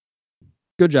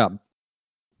 Good job,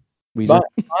 Weezer.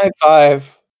 My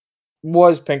 5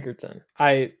 was Pinkerton.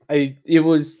 It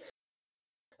was,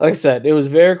 like I said, it was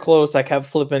very close. I kept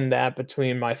flipping that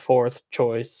between my 4th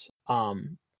choice.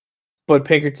 But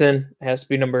Pinkerton has to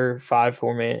be number 5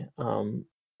 for me.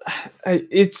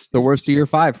 It's the worst of your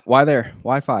 5. Why there?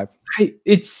 Why 5?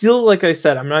 It's still, like I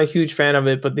said, I'm not a huge fan of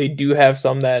it, but they do have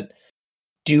some that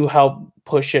do help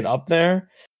push it up there.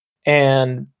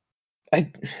 And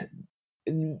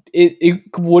it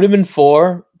would have been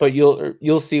 4, but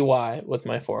you'll see why with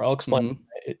my 4. I'll explain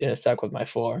in a sec with my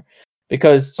 4,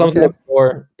 because something like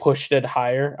 4 pushed it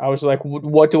higher. I was like,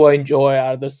 what do I enjoy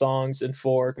out of the songs in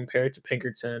 4 compared to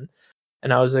Pinkerton?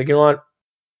 And I was like, you know what?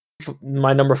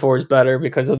 My number 4 is better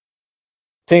because of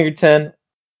Pinkerton.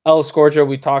 El Scorcho,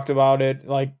 we talked about it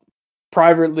like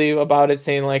privately about it,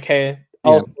 saying like, hey,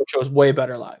 El Scorcho is way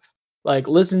better live. Like,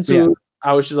 listen to it,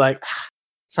 I was just like,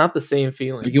 it's not the same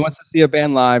feeling. Like, you went to see a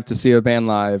band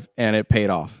live, and it paid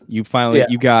off. You finally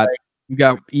you got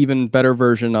even better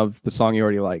version of the song you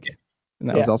already like, and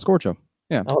that was El Scorcho.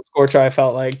 Yeah, El Scorcho, I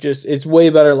felt like just it's way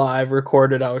better live.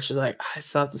 Recorded, I was just like,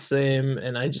 it's not the same,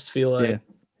 and I just feel like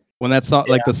when that song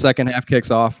like the second half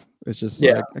kicks off, it's just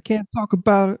like, I can't talk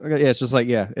about it. Yeah, it's just like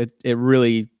it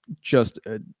really just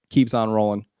keeps on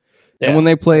rolling. And when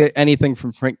they play anything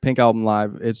from Pink Album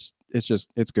live, it's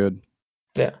good.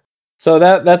 Yeah. So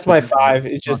that's my 5.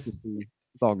 It's just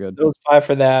it's all good. It was 5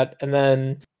 for that, and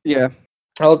then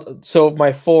so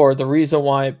my 4. The reason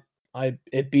why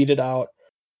it beat it out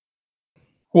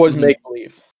was Make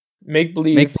Believe. Make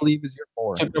Believe is your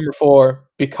 4. Took number 4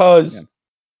 because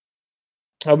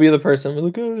I'll be the person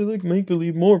like, oh, I like Make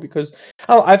Believe more because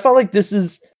I felt like this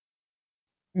is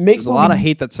There's a lot of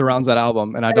hate that surrounds that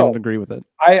album, and I don't agree with it.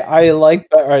 I like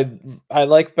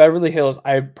Beverly Hills.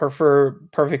 I prefer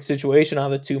Perfect Situation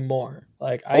on the 2 more.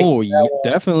 Like,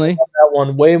 definitely that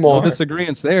one way more. No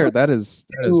disagreements there. That is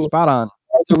spot on.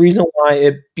 The reason why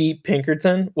it beat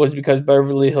Pinkerton was because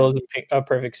Beverly Hills is a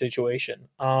Perfect Situation.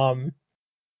 I'm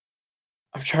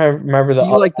trying to remember the.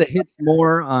 You like the hits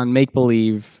more on Make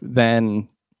Believe than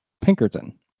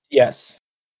Pinkerton? Yes.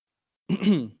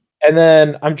 And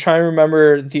then I'm trying to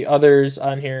remember the others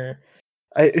on here.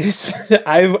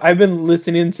 I've been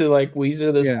listening to like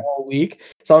Weezer this whole week,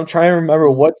 so I'm trying to remember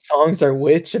what songs are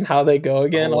which and how they go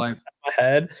again off the top of my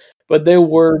head. But they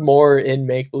were more in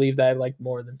Make Believe that I liked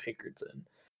more than Pinkerton.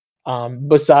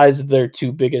 Besides their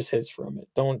 2 biggest hits from it.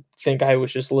 Don't think I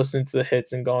was just listening to the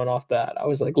hits and going off that. I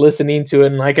was like listening to it,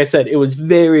 and like I said, it was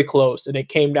very close, and it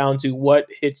came down to what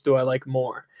hits do I like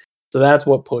more. So that's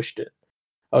what pushed it.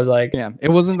 I was like,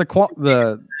 it wasn't the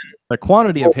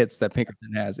quantity of hits that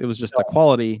Pinkerton has. It was just the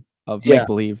quality of Make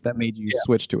Believe that made you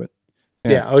switch to it.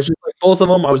 I was just like, both of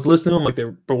them. I was listening to them like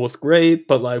they're both great,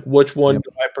 but like, which one do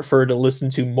I prefer to listen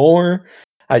to more?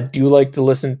 I do like to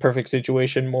listen to Perfect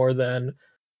Situation more than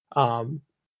like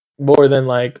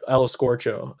El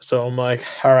Scorcho. So I'm like,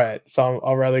 all right, so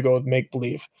I'll rather go with Make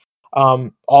Believe.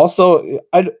 Also,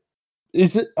 I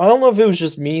don't know if it was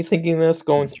just me thinking this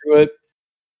going through it.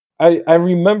 I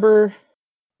remember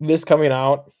this coming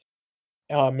out,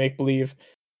 Make Believe,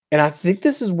 and I think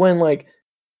this is when like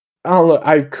don't know,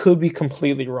 I could be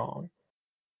completely wrong.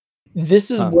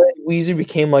 This is when Weezer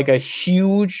became like a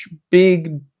huge,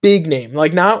 big name.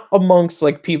 Like not amongst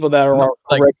like people that are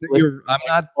like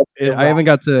I haven't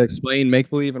got to explain Make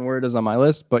Believe and where it is on my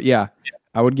list, but yeah,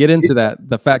 I would get into that.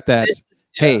 The fact that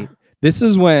hey, this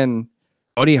is when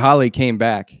Buddy Holly came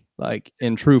back like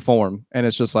in true form, and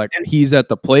it's just like he's at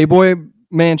the Playboy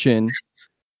Mansion.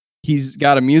 He's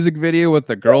got a music video with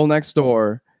the girl next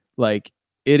door. Like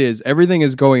everything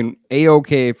is going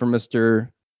a-okay for Mr.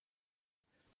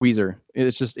 Weezer.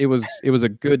 It was a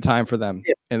good time for them.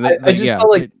 Yeah. And I just felt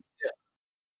like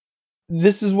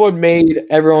this is what made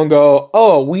everyone go,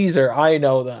 "Oh, Weezer, I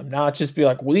know them." Not just be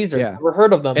like, "Weezer, never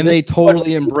heard of them." And they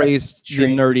totally embraced the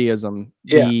nerdyism,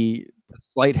 the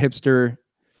slight hipster,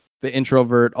 the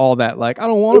introvert, all that. Like, I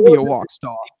don't want to be a walk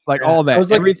star. Like all that,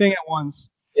 like, everything at once.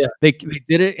 Yeah, they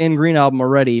did it in Green Album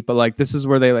already, but like this is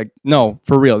where they like, no,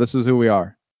 for real, this is who we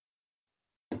are.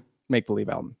 Make Believe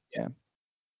album. Yeah.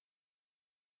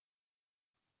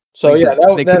 So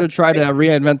like they could have tried to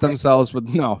reinvent themselves, but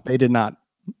no, they did not.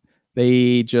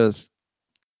 They just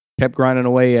kept grinding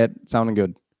away at sounding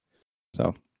good.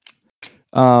 So,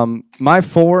 my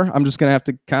 4, I'm just gonna have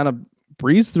to kind of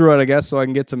breeze through it, I guess, so I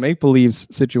can get to Make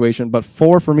Believe's situation. But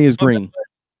 4 for me is Green.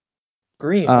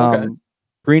 Green. Okay.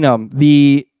 Green Album.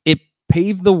 It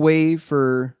paved the way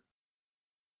for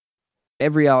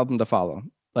every album to follow.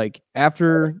 Like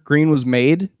after Green was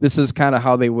made, this is kind of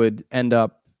how they would end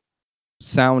up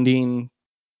sounding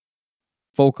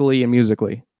vocally and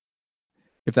musically,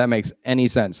 if that makes any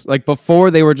sense. Like before,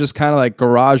 they were just kind of like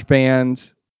garage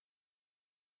band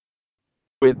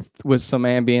with some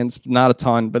ambience, not a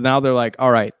ton. But now they're like,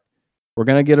 all right, we're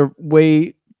gonna get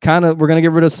we're gonna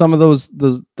get rid of some of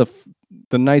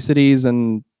the niceties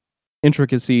and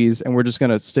intricacies, and we're just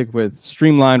gonna stick with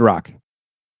streamlined rock.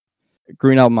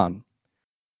 Green Album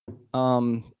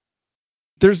on.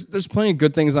 There's plenty of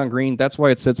good things on Green. That's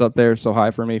why it sits up there so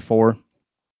high for me. 4.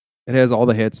 It has all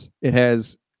the hits. It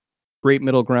has great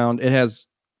middle ground. It has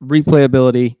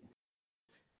replayability.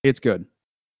 It's good.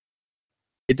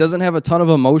 It doesn't have a ton of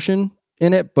emotion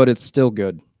in it, but it's still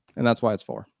good, and that's why it's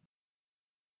 4.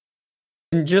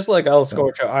 And just like El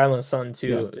Scorcho Island Sun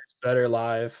too, it's better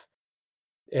live,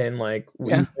 and like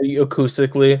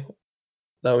acoustically.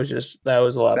 That was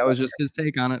a lot. That was just his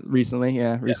take on it recently.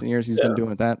 Yeah, recent years he's been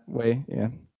doing it that way. Yeah.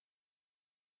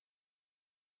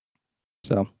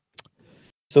 So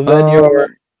then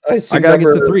I gotta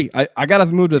get to 3. I gotta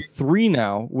move to 3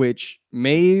 now, which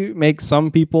may make some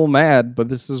people mad, but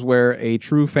this is where a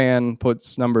true fan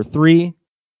puts number 3.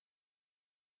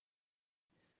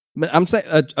 But I'm saying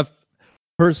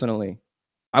personally,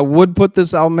 I would put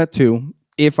this album at 2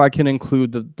 if I can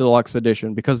include the deluxe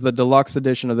edition, because the deluxe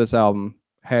edition of this album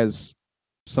has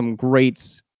some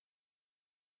great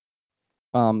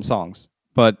songs,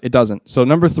 but it doesn't. So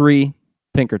number 3,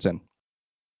 Pinkerton.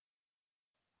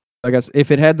 I guess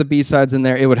if it had the B-sides in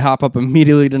there, it would hop up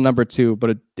immediately to number 2,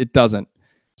 but it doesn't.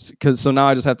 So now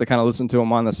I just have to kind of listen to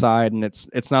them on the side, and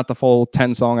it's not the full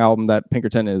 10-song album that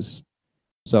Pinkerton is.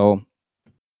 So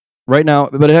right now,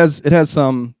 but it has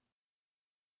some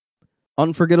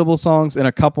unforgettable songs and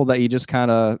a couple that you just kind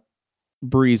of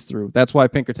breeze through. That's why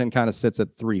Pinkerton kind of sits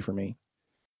at 3 for me.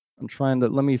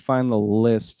 Let me find the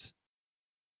list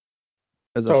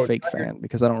as a fake fan,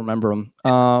 because I don't remember them.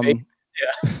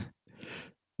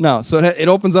 No, so it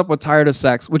opens up with Tired of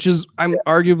Sex, which is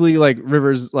arguably like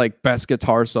Rivers' like best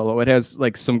guitar solo. It has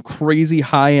like some crazy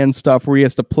high end stuff where he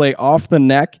has to play off the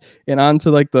neck and onto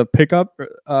like the pickup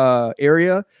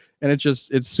area, and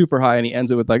it's super high, and he ends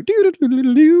it with like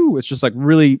doo-doo-doo-doo-doo. It's just like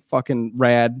really fucking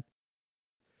rad.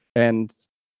 And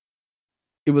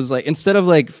it was like, instead of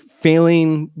like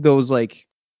failing those, like,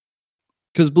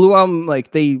 because Blue Album,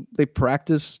 like they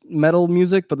practice metal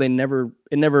music, but it never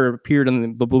appeared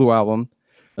in the Blue Album.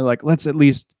 They're like, let's at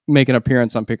least make an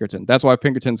appearance on Pinkerton. That's why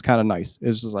Pinkerton's kind of nice.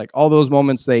 It's just like all those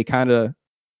moments they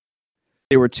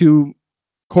were too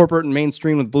corporate and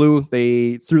mainstream with Blue.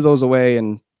 They threw those away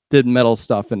and did metal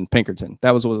stuff in Pinkerton.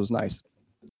 That was what was nice.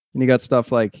 And you got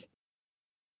stuff like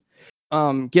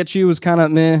Get You was kind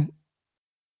of meh.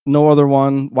 No Other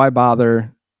One, Why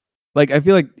Bother? Like, I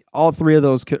feel like all 3 of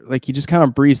those, like, you just kind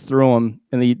of breeze through them,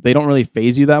 and they don't really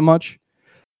phase you that much.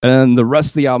 And the rest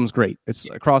of the album's great. It's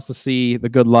Across the Sea, The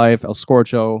Good Life, El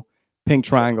Scorcho, Pink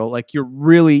Triangle. Like, you're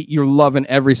loving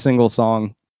every single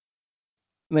song,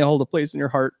 and they hold a place in your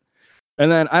heart.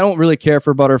 And then I don't really care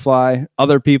for Butterfly.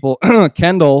 Other people,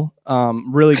 Kendall,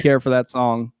 really care for that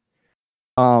song.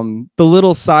 The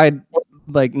little side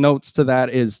like notes to that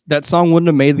is that song wouldn't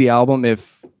have made the album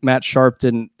if Matt Sharp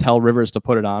didn't tell Rivers to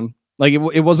put it on. Like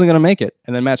it wasn't gonna make it.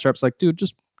 And then Matt Sharp's like, dude,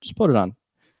 just put it on.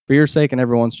 for your sake and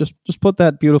everyone's, just put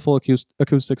that beautiful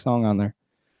acoustic song on there.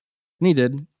 And he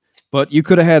did. But you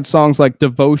could have had songs like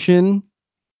Devotion.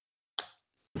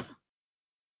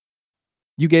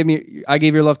 I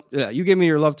gave your love. You gave me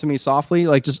your love to me softly.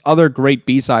 Like, just other great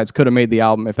B-sides could have made the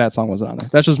album if that song wasn't on there.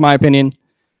 That's just my opinion.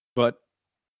 But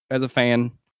as a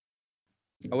fan,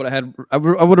 I would have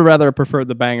rather preferred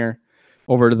the banger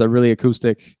over to the really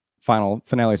acoustic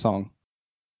finale song.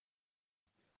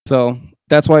 So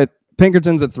that's why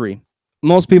Pinkerton's at 3.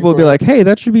 Most people would be like, "Hey,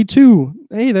 that should be 2.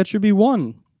 Hey, that should be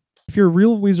 1." If you're a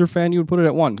real Weezer fan, you would put it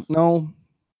at 1. No.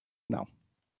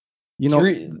 You know,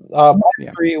 3. My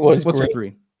 3 was what's Green. your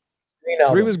 3? Green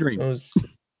album. 3 was Green. It was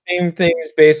same things,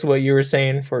 based on what you were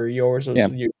saying for yours. Was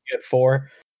you get 4.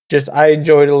 Just I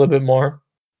enjoyed it a little bit more.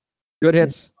 Good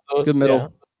hits, good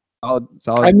middle, yeah.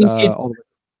 solid. I mean,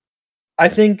 I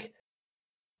think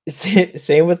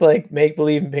same with like Make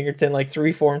Believe and Pinkerton. Like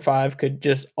 3, 4, and 5 could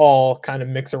just all kind of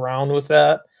mix around with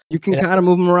that. You can kind of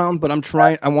move them around, but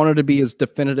I wanted to be as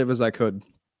definitive as I could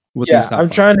with these top I'm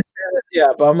 5. trying to say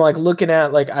that, but I'm like looking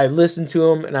at, like, I listen to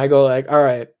them and I go like, all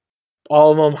right,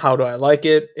 all of them, how do I like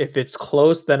it? If it's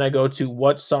close, then I go to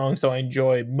what songs do I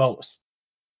enjoy most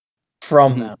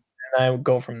from them, and I would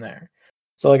go from there.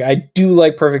 So like, I do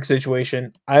like Perfect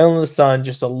Situation. Island of the Sun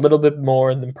just a little bit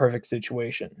more than Perfect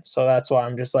Situation. So that's why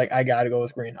I'm just like, I gotta go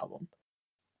with Green Album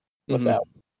with that.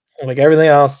 Like everything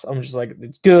else, I'm just like,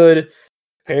 it's good.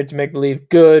 Compared to Make Believe,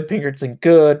 good. Pinkerton,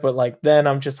 good. But like, then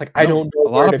I'm just like, I don't know. A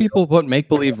lot of people put Make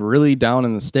Believe really down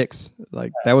in the sticks.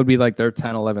 Like that would be like their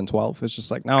 10, 11, 12. It's just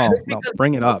like, no,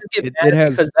 bring it up. It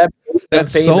has that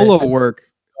solo work,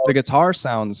 the guitar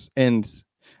sounds, and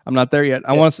I'm not there yet.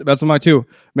 I want to. That's my 2.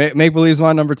 Make Believe's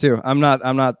my number 2. I'm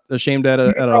not ashamed at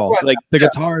all. Like the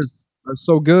guitars are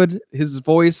so good. His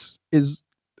voice is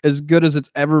as good as it's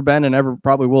ever been and ever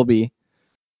probably will be.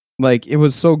 Like, it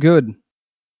was so good.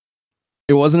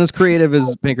 It wasn't as creative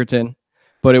as Pinkerton,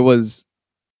 but it was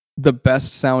the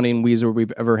best sounding Weezer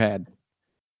we've ever had,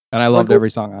 and I loved every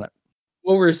song on it.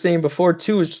 What we were saying before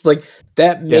too is just like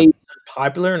that made them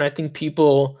popular, and I think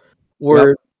people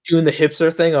were doing the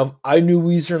hipster thing of, I knew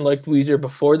Weezer and liked Weezer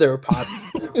before they were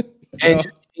popular, and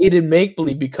hated Make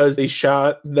Believe because they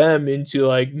shot them into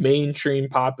like mainstream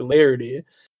popularity,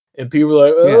 and people were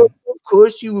like, oh, of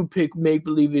course you would pick Make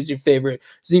Believe as your favorite.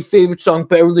 Is your favorite song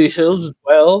Beverly Hills as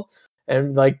well?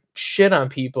 And like shit on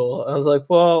people. I was like,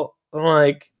 well, I'm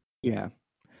like,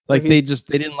 like they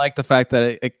didn't like the fact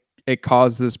that it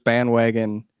caused this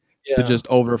bandwagon to just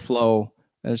overflow.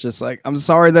 And it's just like, I'm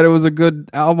sorry that it was a good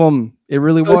album. It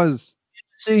really was.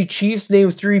 The Chiefs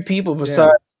named 3 people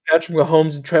besides Patrick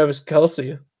Mahomes and Travis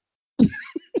Kelce.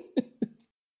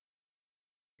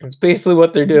 It's basically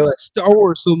what they're doing. Star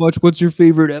Wars so much. What's your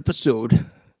favorite episode?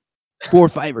 4,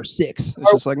 5, or 6?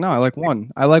 It's just like, no, I like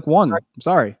 1. I like 1. I'm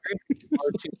sorry.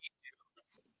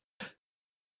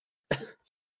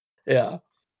 Yeah,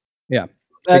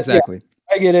 exactly.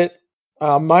 I get it.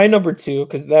 My number 2,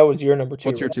 because that was your number 2.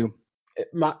 What's your 2?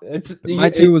 My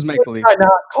 2 was Make Believe. I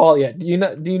not call yet. Do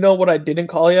you know what I didn't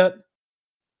call yet?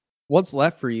 What's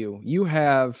left for you? We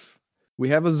have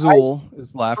Azul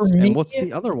is left, and what's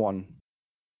the other one?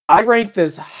 I ranked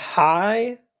this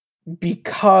high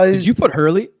because did you put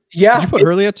Hurley? Yeah, did you put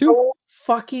Hurley at 2? So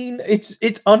fucking,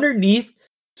 it's underneath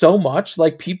so much.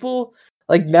 Like people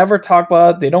like never talk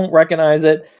about it. They don't recognize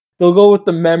it. They'll go with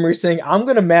the Memories thing. I'm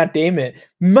gonna Matt Damon.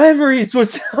 Memories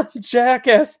was on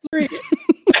Jackass 3.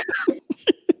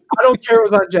 I don't care. It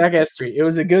was on Jackass 3. It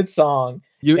was a good song.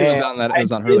 It was on that. It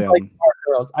was on Hurley album.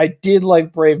 I did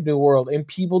like Brave New World, and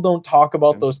people don't talk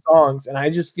about those songs. And I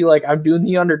just feel like I'm doing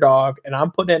the underdog, and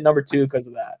I'm putting it at number 2 because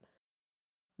of that.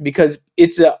 Because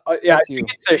it's a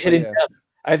it's a hidden gem.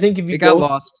 I think if you got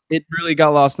lost, it really got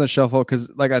lost in the shuffle. Because,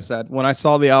 like I said, when I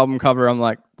saw the album cover, I'm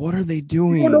like, "What are they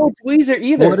doing? I don't know it's Weezer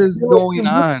either. What is going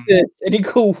on?" And you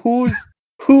go, "Who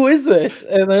is this?"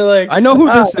 And they're like, "I know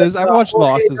who this is. I watched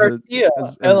Lost as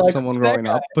like, someone growing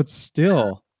up, but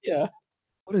still, yeah,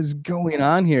 what is going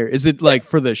on here? Is it like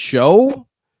for the show?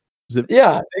 Is it?"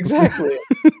 Yeah, exactly.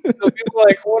 So people are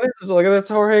like, "What is this?" Like, that's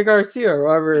Jorge Garcia, or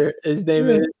whatever his name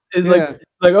is.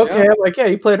 Like okay, I'm like, yeah,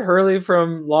 he played Hurley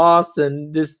from Lost,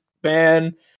 and this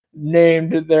band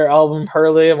named their album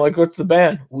Hurley. I'm like, what's the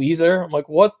band? Weezer. I'm like,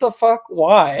 what the fuck?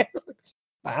 Why?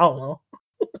 I don't know.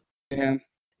 Yeah.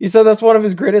 He said that's one of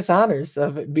his greatest honors,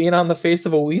 of being on the face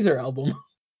of a Weezer album.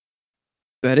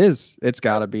 That is. It's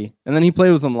gotta be. And then he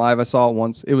played with them live. I saw it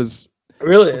once. It was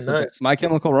really nice. My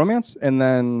Chemical Romance, and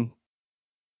then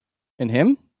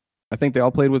him. I think they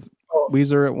all played with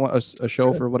Weezer at a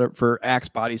show for whatever, for Axe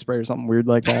Body Spray or something weird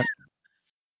like that.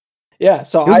 Yeah,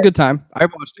 so it was a good time. I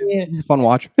watched it. It was a fun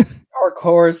watch. dark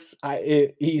horse.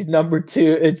 He's number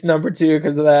 2. It's number 2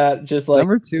 because of that. Just like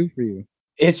Number 2 for you.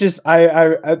 it's just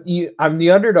I'm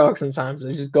the underdog sometimes.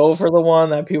 I just go for the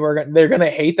one that people are they're gonna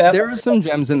hate that. There are some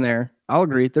gems in there. I'll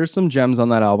agree. There's some gems on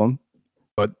that album,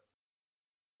 but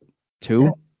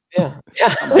 2. Yeah,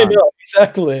 I know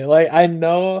exactly. Like I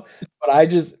know, but I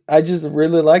just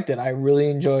really liked it. I really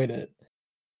enjoyed it.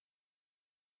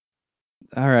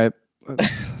 All right,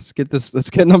 let's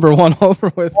get number 1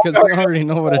 over with because we already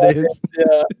know what it is.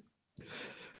 Yeah,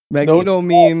 Magneto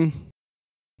Meme.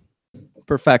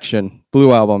 Perfection.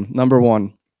 Blue Album, number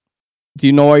 1. Do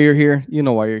you know why you're here? You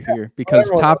know why you're here. Because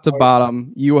top to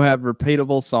bottom, you have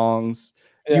repeatable songs,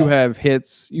 you have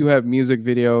hits, you have music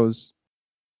videos.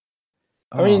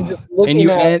 I mean,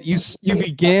 and you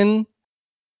begin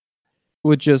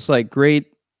with just like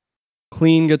great,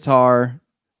 clean guitar,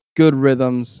 good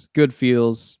rhythms, good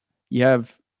feels. You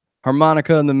have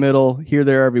harmonica in the middle, here,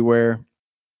 there, everywhere.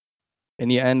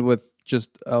 And you end with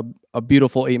just a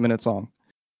beautiful 8-minute song.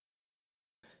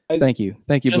 Thank you,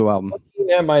 Blue Album.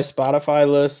 Looking at my Spotify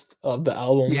list of the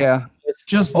album,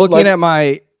 just looking at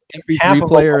my MP3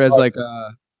 player as like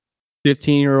a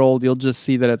 15-year-old, you'll just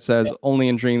see that it says "Only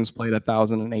in Dreams" played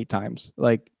 1,008 times.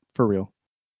 Like for real.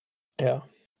 Yeah.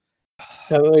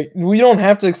 Like we don't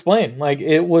have to explain. Like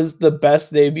it was the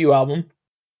best debut album.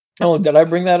 Oh, did I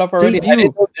bring that up already? I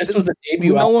didn't know this was a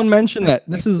debut album. No one mentioned that.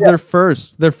 This is their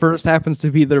first. Their first happens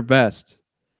to be their best.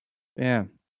 Yeah.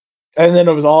 And then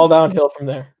it was all downhill from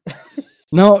there.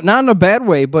 No, not in a bad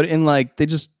way, but in like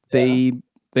they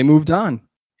moved on.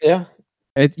 Yeah.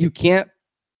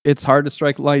 It's hard to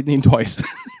strike lightning twice.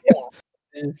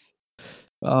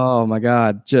 Oh my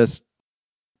God. Just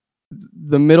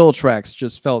the middle tracks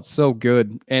just felt so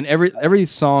good. And every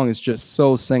song is just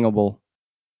so singable.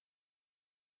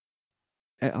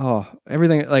 Oh,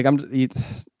 everything like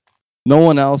no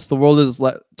one else. The world has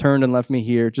turned and left me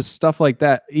here. Just stuff like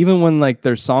that. Even when like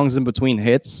there's songs in between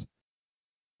hits,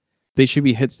 they should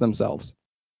be hits themselves.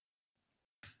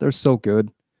 They're so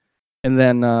good. And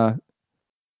then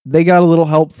they got a little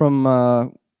help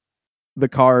from the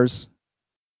Cars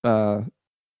frontman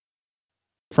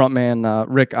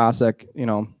Rick Ocasek. You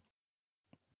know,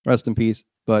 rest in peace.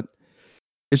 But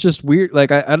it's just weird. Like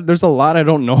there's a lot I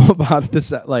don't know about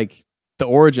this. Like the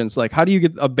origins. Like how do you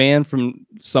get a band from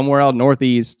somewhere out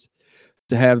northeast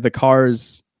to have the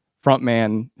Cars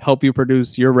frontman help you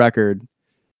produce your record?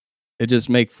 It just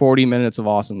make 40 minutes of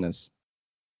awesomeness.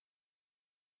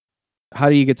 How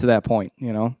do you get to that point?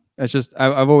 You know, it's just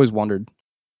I've always wondered.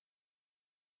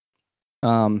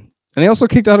 And they also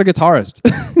kicked out a guitarist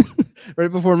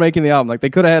right before making the album. Like they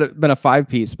could have been a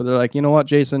 5-piece, but they're like, you know what,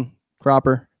 Jason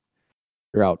Cropper,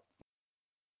 you're out.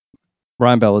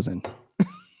 Brian Bell is in.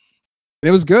 And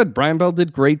it was good. Brian Bell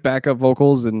did great backup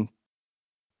vocals and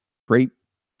great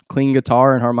clean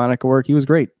guitar and harmonica work. He was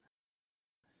great.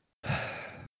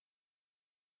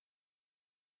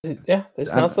 Yeah,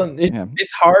 there's nothing.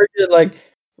 It's hard to like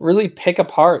really pick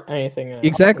apart anything.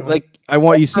 Exactly. Like I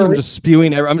want you see I'm just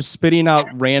spewing. I'm just spitting out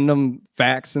random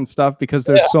facts and stuff because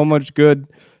there's so much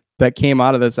good that came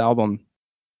out of this album.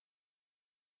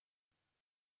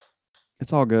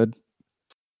 It's all good.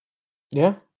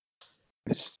 Yeah.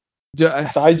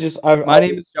 My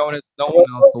name is Jonas. No one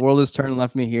else. The world has turned and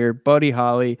left me here. Buddy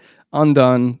Holly,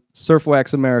 Undone, Surf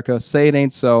Wax America, Say It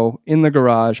Ain't So, In the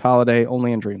Garage, Holiday,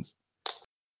 Only in Dreams.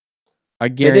 I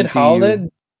guarantee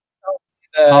you.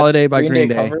 Holiday by Green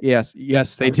Day.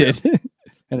 Yes, they did,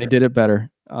 and they did it better.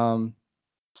 Or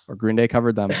Green Day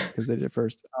covered them because they did it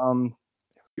first.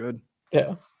 Good.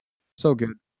 Yeah. So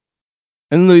good.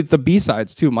 And the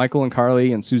B-sides too. Michael and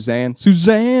Carly and Suzanne.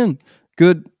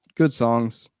 Good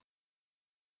songs.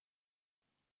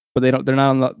 But they're not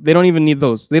on the. They don't even need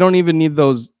those. They don't even need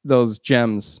those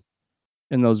gems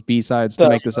in those B-sides to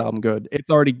make this album good.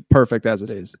 It's already perfect as it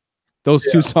is. Those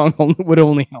two songs would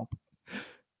only help.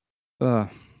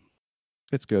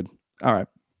 It's good. All right,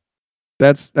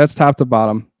 that's top to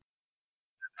bottom.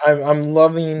 I'm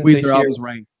loving Weezer albums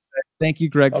ranked. Thank you,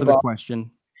 Greg, for the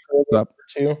question.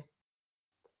 Two.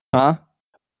 Huh?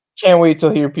 Can't wait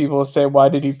to hear people say, "Why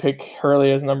did you pick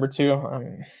Hurley as number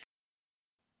 2?"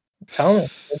 Tell me.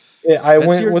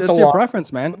 Went with your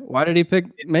preference, man. Why did he pick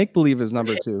Make Believe as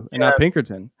number 2 and not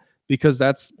Pinkerton? Because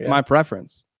that's my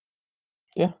preference.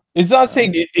 Yeah, it's not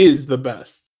saying it is the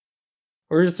best.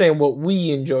 We're just saying what we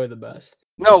enjoy the best.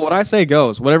 No, what I say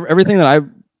goes. Everything that I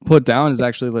put down is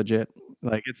actually legit.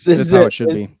 Like it's how it should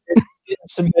be. It's getting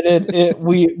submitted.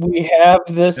 We have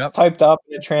this typed up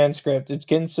in a transcript. It's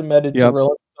getting submitted to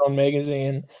Rolling Stone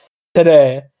magazine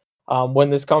today. When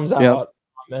this comes out,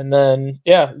 and then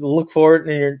look for it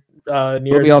in your.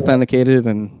 It'll be authenticated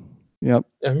and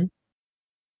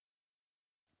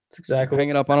That's exactly. Hang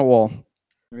it up on a wall.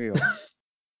 There you go.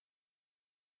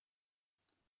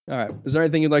 All right. Is there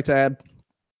anything you'd like to add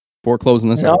before closing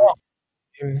this out?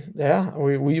 Yeah,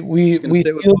 we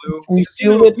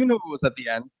sealed it. You knew it was at the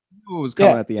end. You knew it was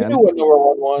coming at the end. You knew what number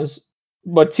 1 was,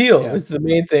 but teal is the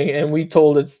main thing, and we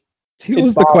told teal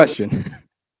is the question.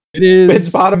 It is.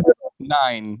 It's bottom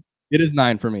 9. It is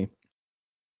 9 for me.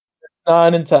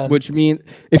 9 and 10. Which means,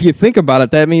 if you think about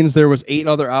it, that means there was 8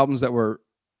 other albums that were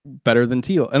better than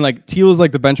teal, and like teal is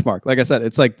like the benchmark. Like I said,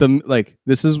 it's like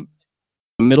this is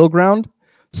the middle ground.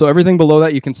 So everything below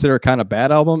that you consider kind of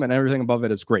bad album, and everything above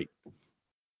it is great.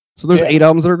 So there's 8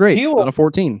 albums that are great out of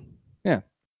 14. Yeah.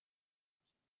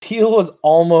 Teal was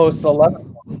almost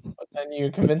 11, but then you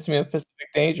convinced me of Pacific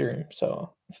Daydream.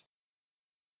 So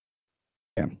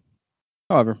yeah.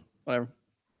 However, whatever.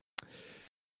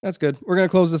 That's good. We're gonna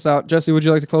close this out. Jesse, would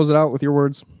you like to close it out with your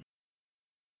words?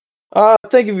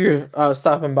 Thank you for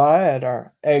stopping by at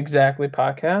our Exactly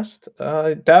podcast.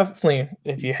 Definitely,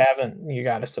 if you haven't, you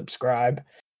got to subscribe.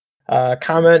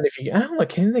 Comment if you. I don't know.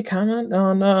 Can they comment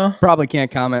on? Probably can't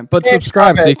comment, but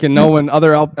subscribe so you can know when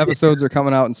other episodes are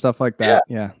coming out and stuff like that.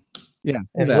 Yeah.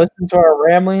 And listen to our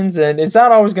ramblings, and it's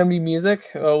not always going to be music.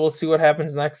 We'll see what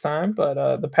happens next time,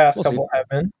 but the past couple have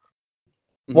been.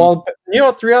 Mm-hmm. Well,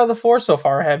 3 out of the 4 so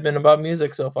far have been about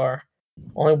music so far.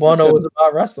 Only one was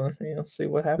about wrestling. See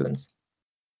what happens.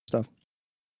 Stuff.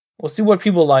 We'll see what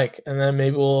people like, and then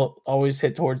maybe we'll always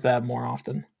hit towards that more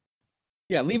often.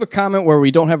 Yeah, leave a comment where we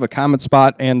don't have a comment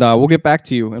spot, and we'll get back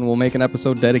to you, and we'll make an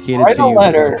episode dedicated to you. Write a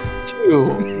letter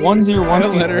to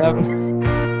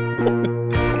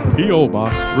 10127. P.O.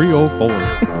 Box 304.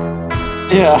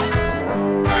 Yeah.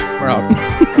 We're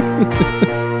out.